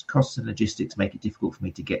nations? Costs and logistics make it difficult for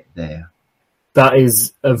me to get there. That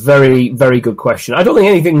is a very, very good question. I don't think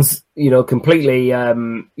anything's, completely,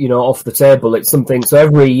 off the table. It's something, so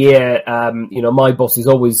every year, my boss is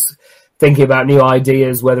always thinking about new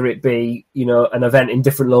ideas, whether it be, an event in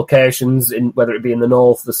different locations, whether it be in the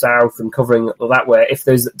north, the south, and covering that way. If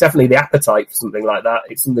there's definitely the appetite for something like that,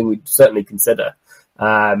 it's something we'd certainly consider.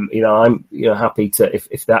 I'm, happy to,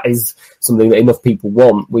 if that is something that enough people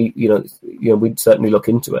want, we'd certainly look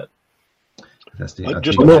into it.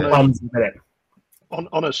 Just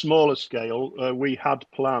on a smaller scale, we had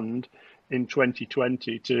planned in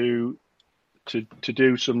 2020 to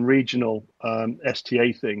do some regional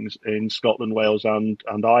STA things in Scotland, Wales, and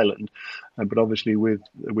Ireland, but obviously with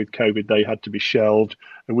COVID they had to be shelved.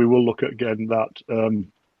 And we will look at again that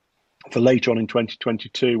for later on in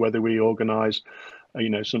 2022, whether we organise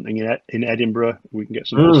something in Edinburgh. We can get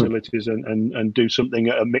some facilities and do something,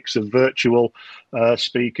 a mix of virtual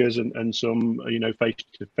speakers and some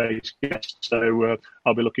face-to-face guests. So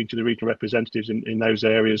I'll be looking to the regional representatives in those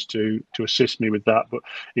areas to assist me with that. But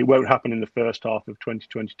it won't happen in the first half of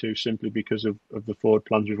 2022 simply because of the forward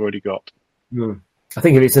plans we've already got. I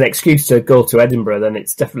think if it's an excuse to go to Edinburgh, then it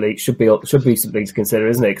should be something to consider,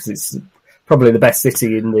 isn't it? Because it's probably the best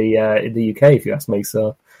city in the UK, if you ask me.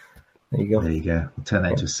 So. There you go. We'll turn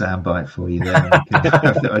that into a soundbite for you there. You can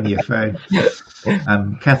have that on your phone.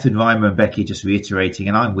 Catherine Reimer and Becky just reiterating,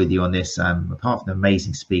 and I'm with you on this. Apart from the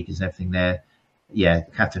amazing speakers and everything there,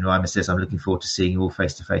 Catherine Reimer says, I'm looking forward to seeing you all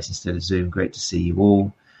face to face instead of Zoom. Great to see you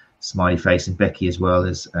all. Smiley face. And Becky as well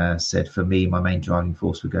has said, for me, my main driving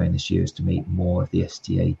force for going this year is to meet more of the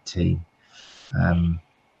STA team.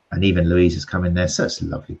 And even Louise has come in there. Such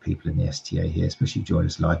lovely people in the STA here, especially join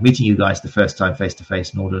us live. Meeting you guys the first time face to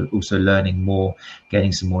face, and also learning more,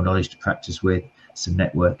 getting some more knowledge to practice with, some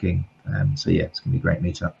networking. So yeah, it's going to be a great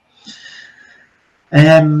meetup.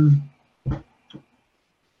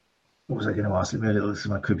 What was I going to ask? Let me have a little look at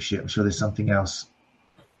my crib sheet. I'm sure there's something else.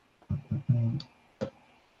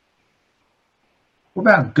 What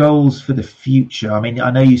about goals for the future? I mean,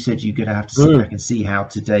 I know you said you're going to have to sit back and see how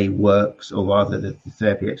today works, or rather the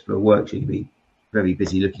Therapy Expo works. You're going to be very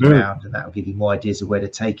busy looking around, and that will give you more ideas of where to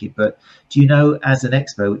take it. But do you know, as an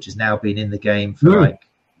expo, which has now been in the game for like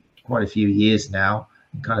quite a few years now,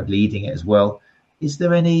 and kind of leading it as well, is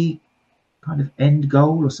there any kind of end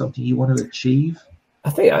goal or something you want to achieve?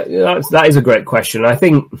 I think that is a great question. I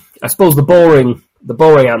suppose the boring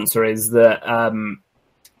answer is that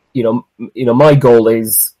my goal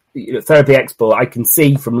is Therapy Expo. I can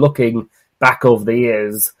see from looking back over the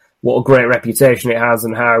years what a great reputation it has,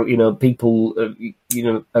 and how people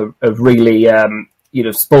have really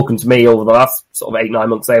spoken to me over the last sort of 8-9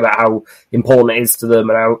 months about how important it is to them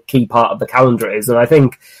and how key part of the calendar it is. And I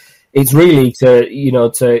think it's really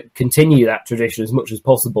to continue that tradition as much as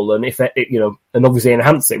possible, and and obviously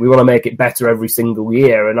enhance it. We want to make it better every single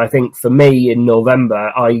year. And I think for me in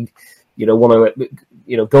November, I want to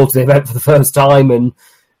go to the event for the first time and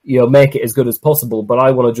make it as good as possible. But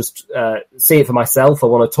I want to just see it for myself. I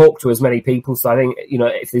want to talk to as many people. So I think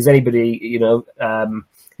if there's anybody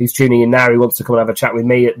who's tuning in now who wants to come and have a chat with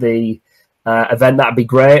me at the event, that'd be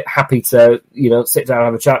great. Happy to sit down and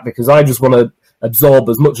have a chat, because I just want to absorb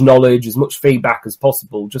as much knowledge, as much feedback as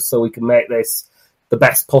possible, just so we can make this the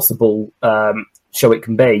best possible show it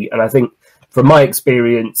can be. And I think from my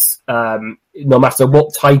experience, no matter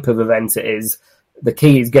what type of event it is, the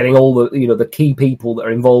key is getting all the key people that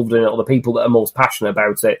are involved in it, or the people that are most passionate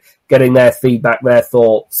about it, getting their feedback, their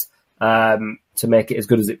thoughts, to make it as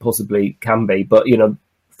good as it possibly can be. But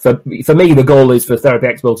for me, the goal is for Therapy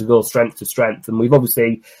Expo to go strength to strength, and we've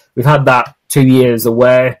had that 2 years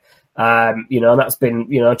away. And that's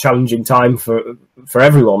been a challenging time for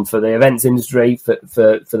everyone, for the events industry, for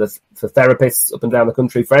therapists up and down the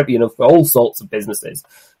country, for all sorts of businesses.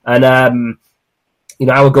 And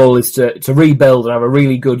our goal is to rebuild and have a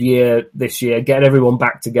really good year this year, get everyone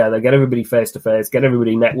back together, get everybody face to face, get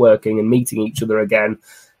everybody networking and meeting each other again,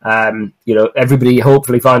 Everybody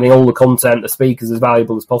hopefully finding all the content, the speakers as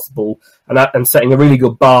valuable as possible, and setting a really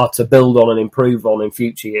good bar to build on and improve on in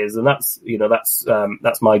future years. And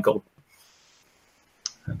that's my goal.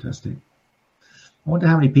 Fantastic. I wonder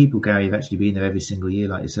how many people, Gary, have actually been there every single year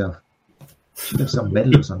like yourself. You should have some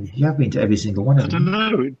medal or something. You have been to every single one of them. I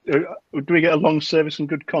don't know. Do we get a long service and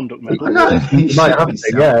good conduct medal? I know. You might have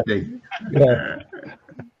to, yeah.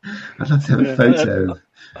 I'd love to have a photo.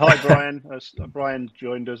 Hi, Brian. Brian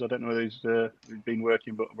joined us. I don't know whether he's been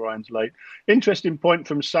working, but Brian's late. Interesting point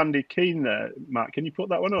from Sandy Keane there, Matt. Can you put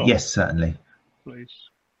that one up? Yes, certainly. Please.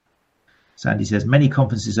 Sandy says, many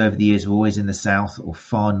conferences over the years were always in the south or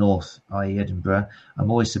far north, i.e. Edinburgh. I'm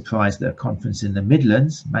always surprised that a conference in the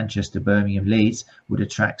Midlands, Manchester, Birmingham, Leeds, would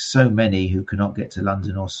attract so many who cannot get to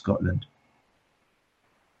London or Scotland.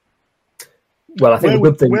 Well, I think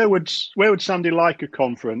where would Sandy like a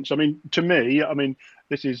conference? I mean, to me,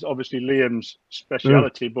 this is obviously Liam's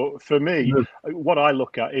speciality, but for me, what I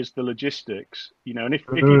look at is the logistics. And if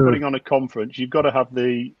you're putting on a conference, you've got to have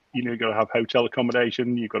you've got to have hotel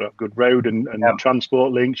accommodation, you've got to have good road and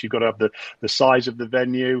transport links, you've got to have the size of the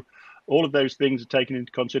venue. All of those things are taken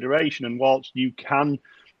into consideration. And whilst you can,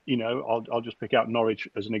 I'll just pick out Norwich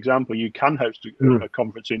as an example. You can host a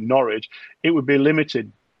conference in Norwich. It would be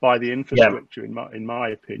limited by the infrastructure, in my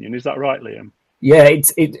opinion. Is that right, Liam? Yeah,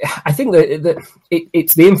 I think that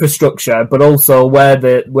it's the infrastructure, but also where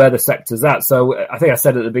the sector's at. So I think I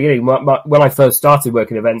said at the beginning, when I first started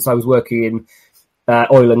working events, I was working in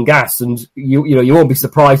oil and gas, and you won't be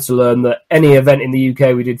surprised to learn that any event in the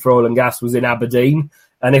UK we did for oil and gas was in Aberdeen,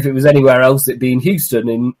 and if it was anywhere else, it'd be in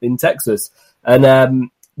Houston, in Texas. And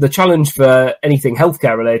the challenge for anything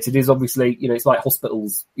healthcare related is obviously, it's like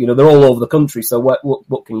hospitals. They're all over the country. So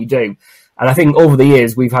what can you do? And I think over the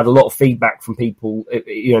years, we've had a lot of feedback from people,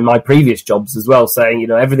 in my previous jobs as well, saying,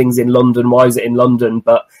 everything's in London. Why is it in London?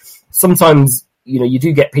 But sometimes, you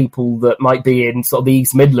do get people that might be in sort of the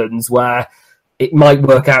East Midlands where it might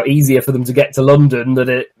work out easier for them to get to London than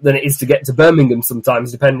it is to get to Birmingham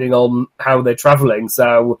sometimes, depending on how they're travelling.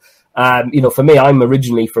 So, for me, I'm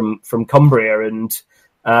originally from Cumbria, and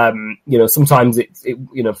sometimes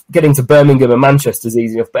getting to Birmingham and Manchester is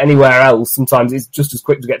easy enough, but anywhere else, sometimes it's just as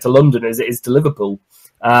quick to get to London as it is to Liverpool.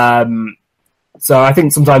 So I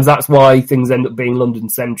think sometimes that's why things end up being London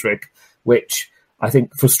centric, which I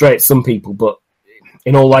think frustrates some people, but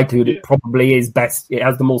in all likelihood, it probably is best. It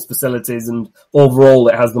has the most facilities, and overall,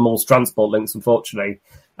 it has the most transport links, unfortunately.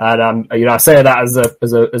 And I say that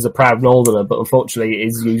as a proud Northerner, but unfortunately, it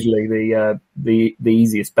is usually the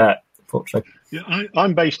easiest bet. Unfortunately. Yeah,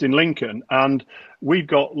 I'm based in Lincoln, and we've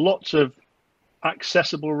got lots of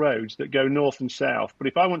accessible roads that go north and south. But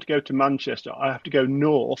if I want to go to Manchester, I have to go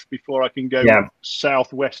north before I can go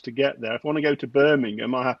southwest to get there. If I want to go to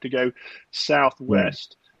Birmingham, I have to go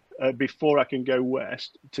southwest before I can go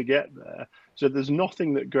west to get there. So there's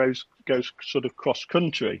nothing that goes sort of cross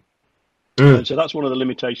country. And so that's one of the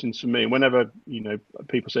limitations for me. Whenever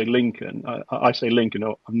people say Lincoln, I say Lincoln.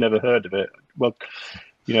 I've never heard of it. Well,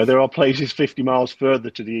 there are places 50 miles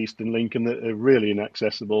further to the east than Lincoln that are really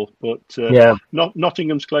inaccessible. But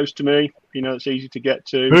Nottingham's close to me. It's easy to get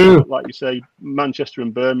to. Like you say, Manchester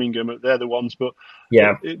and Birmingham, they're the ones. But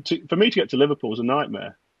for me to get to Liverpool is a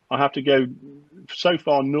nightmare. I have to go so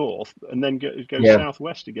far north and then go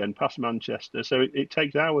southwest again past Manchester. So it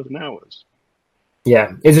takes hours and hours.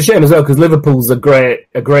 Yeah, it's a shame as well because Liverpool's a great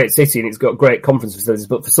city and it's got great conference facilities.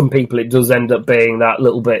 But for some people, it does end up being that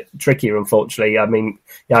little bit trickier. Unfortunately, I mean,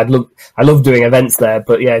 I love doing events there,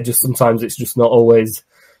 but just sometimes it's just not always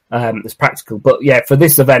as practical. But for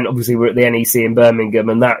this event, obviously we're at the NEC in Birmingham,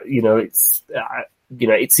 and that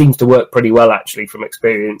it seems to work pretty well actually from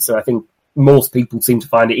experience. So I think most people seem to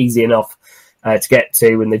find it easy enough to get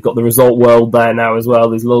to, and they've got the Resort World there now as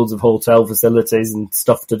well. There's loads of hotel facilities and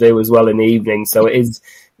stuff to do as well in the evening. So it is,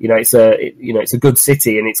 it's a good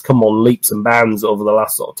city, and it's come on leaps and bounds over the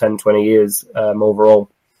last sort of 10, 20 years overall.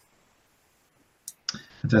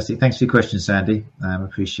 Fantastic. Thanks for your question, Sandy.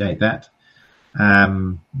 Appreciate that.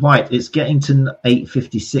 Right, it's getting to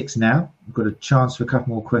 8:56 now. We've got a chance for a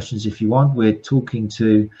couple more questions if you want. We're talking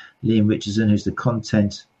to Liam Richardson, who's the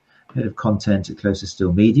head of content at Closer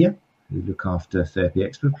Still Media, who look after Therapy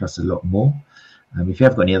Expert, plus a lot more. If you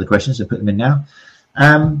have got any other questions, I'll put them in now.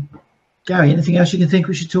 Gary, anything else you can think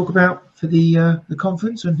we should talk about for the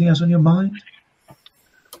conference, or anything else on your mind?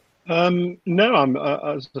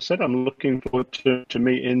 No, as I said, I'm looking forward to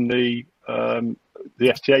meeting the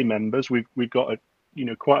STA members. We've got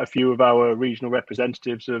quite a few of our regional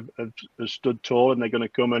representatives have stood tall, and they're going to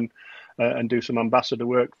come and do some ambassador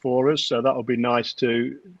work for us. So that'll be nice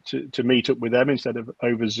to meet up with them instead of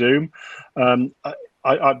over Zoom.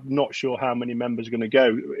 I'm not sure how many members are going to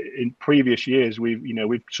go. In previous years,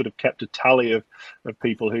 we've sort of kept a tally of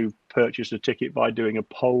people who've purchased a ticket by doing a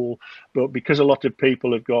poll. But because a lot of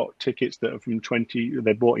people have got tickets that are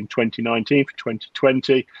they bought in 2019 for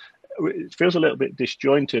 2020, it feels a little bit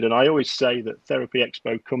disjointed. And I always say that Therapy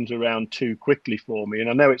Expo comes around too quickly for me. And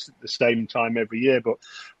I know it's at the same time every year, but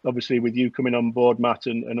obviously with you coming on board, Matt,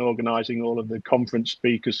 and organising all of the conference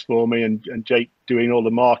speakers for me, and Jake doing all the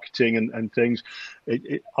marketing and things,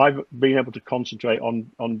 I've been able to concentrate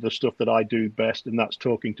on the stuff that I do best, and that's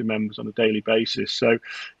talking to members on a daily basis. So,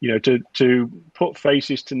 to put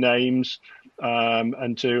faces to names,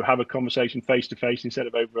 and to have a conversation face to face instead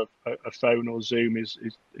of over a phone or Zoom is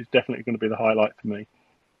definitely going to be the highlight for me.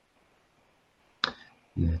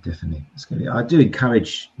 Yeah, definitely. I do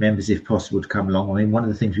encourage members, if possible, to come along. I mean, one of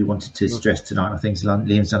the things we wanted to stress tonight, I think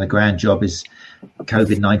Liam's done a grand job, is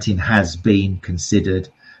COVID-19 has been considered.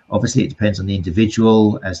 Obviously, it depends on the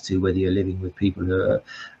individual as to whether you're living with people who are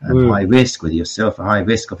high risk, whether yourself are high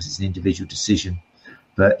risk. Obviously, it's an individual decision.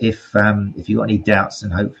 But if you've got any doubts,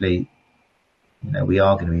 and hopefully, we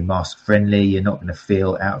are going to be mask friendly, you're not going to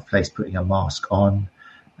feel out of place putting a mask on.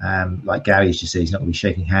 Like Gary just said, he's not going to be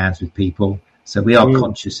shaking hands with people. So we are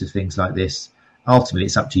conscious of things like this. Ultimately,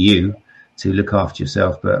 it's up to you to look after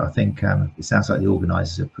yourself. But I think it sounds like the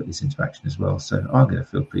organisers have put this into action as well. So I'm going to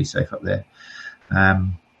feel pretty safe up there.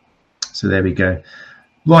 So there we go.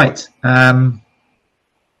 Right. There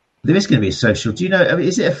is going to be a social. Do you know,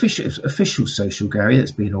 is it official social, Gary,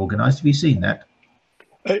 that's being organised? Have you seen that?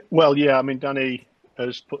 Well, yeah. I mean, Danny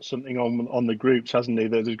has put something on the groups, hasn't he?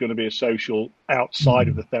 That there's going to be a social outside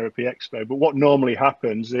of the Therapy Expo. But what normally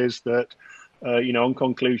happens is that, on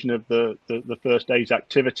conclusion of the first day's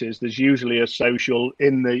activities, there's usually a social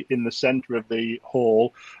in the centre of the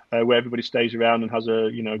hall where everybody stays around and has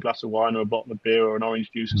a glass of wine or a bottle of beer or an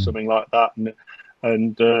orange juice or something like that,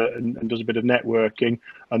 and does a bit of networking.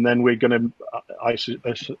 And then we're going to, I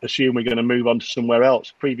assume, we're going to move on to somewhere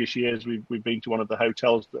else. Previous years we've been to one of the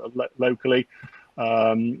hotels that are locally,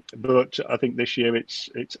 but I think this year it's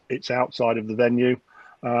outside of the venue.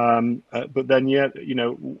 But then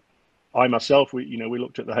I myself, we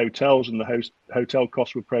looked at the hotels, and the hotel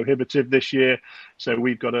costs were prohibitive this year. So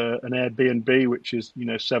we've got an Airbnb, which is,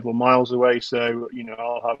 several miles away. So,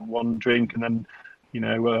 I'll have one drink, and then,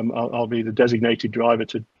 I'll be the designated driver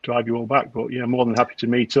to drive you all back. But, more than happy to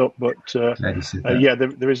meet up. But,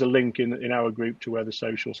 there is a link in our group to where the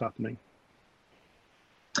social's happening.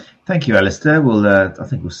 Thank you, Alistair. I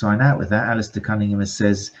think we'll sign out with that. Alistair Cunningham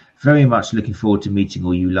says, very much looking forward to meeting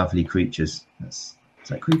all you lovely creatures. Is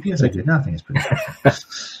that creepy? Is that good? No, I think it's pretty good.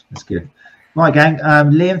 That's good. Right, gang.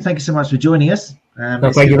 Liam, thank you so much for joining us.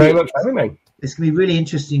 Thank you very much for having me. It's going to be really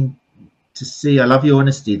interesting to see. I love your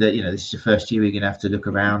honesty that, this is your first year. You're going to have to look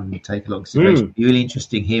around and take a lot of consideration. It'll be really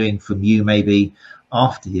interesting hearing from you maybe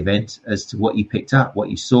after the event as to what you picked up, what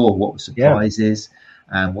you saw, what were surprises,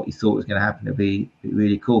 and what you thought was going to happen. It'll be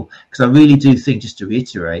really cool. Because I really do think, just to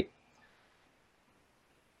reiterate,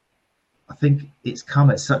 I think it's come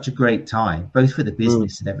at such a great time, both for the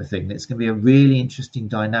business and everything. It's going to be a really interesting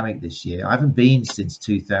dynamic this year. I haven't been since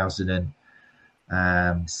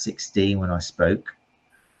 2016 when I spoke,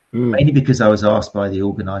 mainly because I was asked by the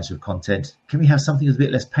organizer of content, can we have something with a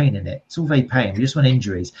bit less pain in it? It's all very pain. We just want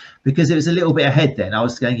injuries. Because it was a little bit ahead then. I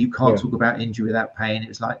was going, you can't talk about injury without pain. It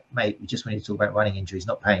was like, mate, we just want you to talk about running injuries,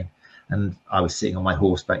 not pain. And I was sitting on my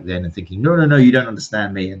horse back then and thinking, no, you don't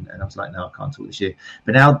understand me. And I was like, no, I can't talk this year.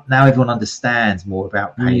 But now everyone understands more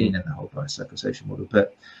about pain and the whole psychosocial model.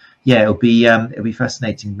 But yeah, it'll be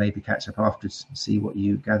fascinating. Maybe catch up afterwards and see what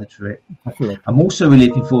you gathered through it. Definitely. I'm also really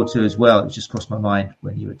looking forward to as well. It just crossed my mind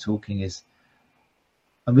when you were talking.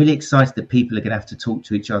 I'm really excited that people are going to have to talk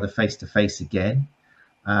to each other face to face again.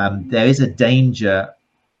 There is a danger.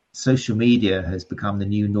 Social media has become the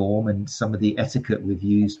new norm, and some of the etiquette we've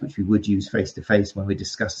used, which we would use face to face when we're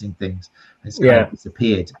discussing things, has kind of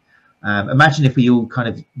disappeared. Imagine if we all kind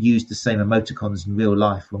of used the same emoticons in real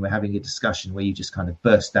life when we're having a discussion, where you just kind of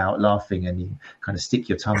burst out laughing and you kind of stick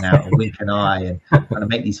your tongue out and wink an eye and kind of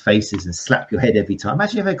make these faces and slap your head every time.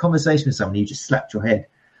 Imagine you have a conversation with someone and you just slapped your head.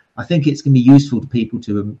 I think it's going to be useful to people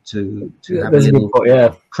to have a little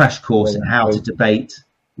crash course in how to debate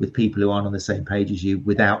with people who aren't on the same page as you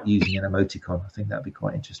without using an emoticon. I think that'd be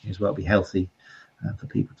quite interesting as well. It'd be healthy for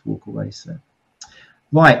people to walk away. So,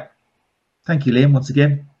 right. Thank you, Liam, once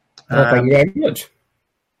again. Thank you very much.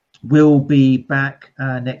 We'll be back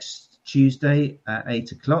next Tuesday at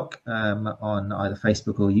 8 o'clock on either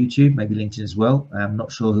Facebook or YouTube, maybe LinkedIn as well. I'm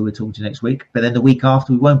not sure who we're talking to next week, but then the week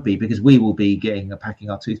after we won't be, because we will be packing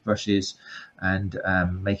our toothbrushes and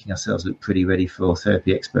making ourselves look pretty ready for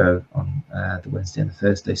Therapy Expo on the Wednesday and the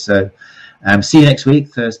Thursday. So see you next week,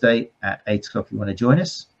 Thursday at 8 o'clock if you want to join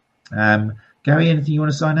us. Gary, anything you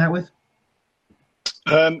want to sign out with?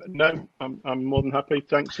 No, I'm more than happy.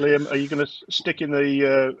 Thanks, Liam. Are you going to stick in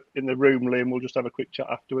the room, Liam? We'll just have a quick chat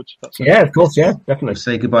afterwards. Yeah, of course. Yeah, definitely. We'll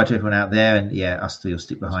say goodbye to everyone out there, and us three will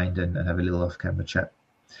stick behind and have a little off-camera chat.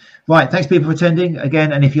 Right, thanks people for attending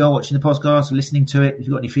again. And if you are watching the podcast or listening to it, if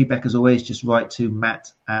you've got any feedback, as always, just write to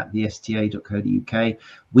matt@thesta.co.uk.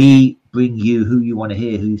 We bring you who you want to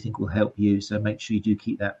hear, who you think will help you. So make sure you do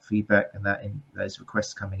keep that feedback and those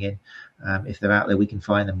requests coming in. If they're out there, we can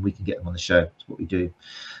find them. We can get them on the show. That's what we do.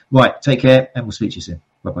 Right, take care, and we'll speak to you soon.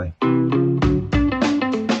 Bye-bye.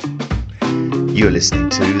 You're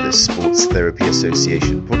listening to the Sports Therapy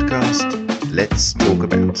Association podcast. Let's talk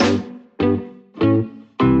about it.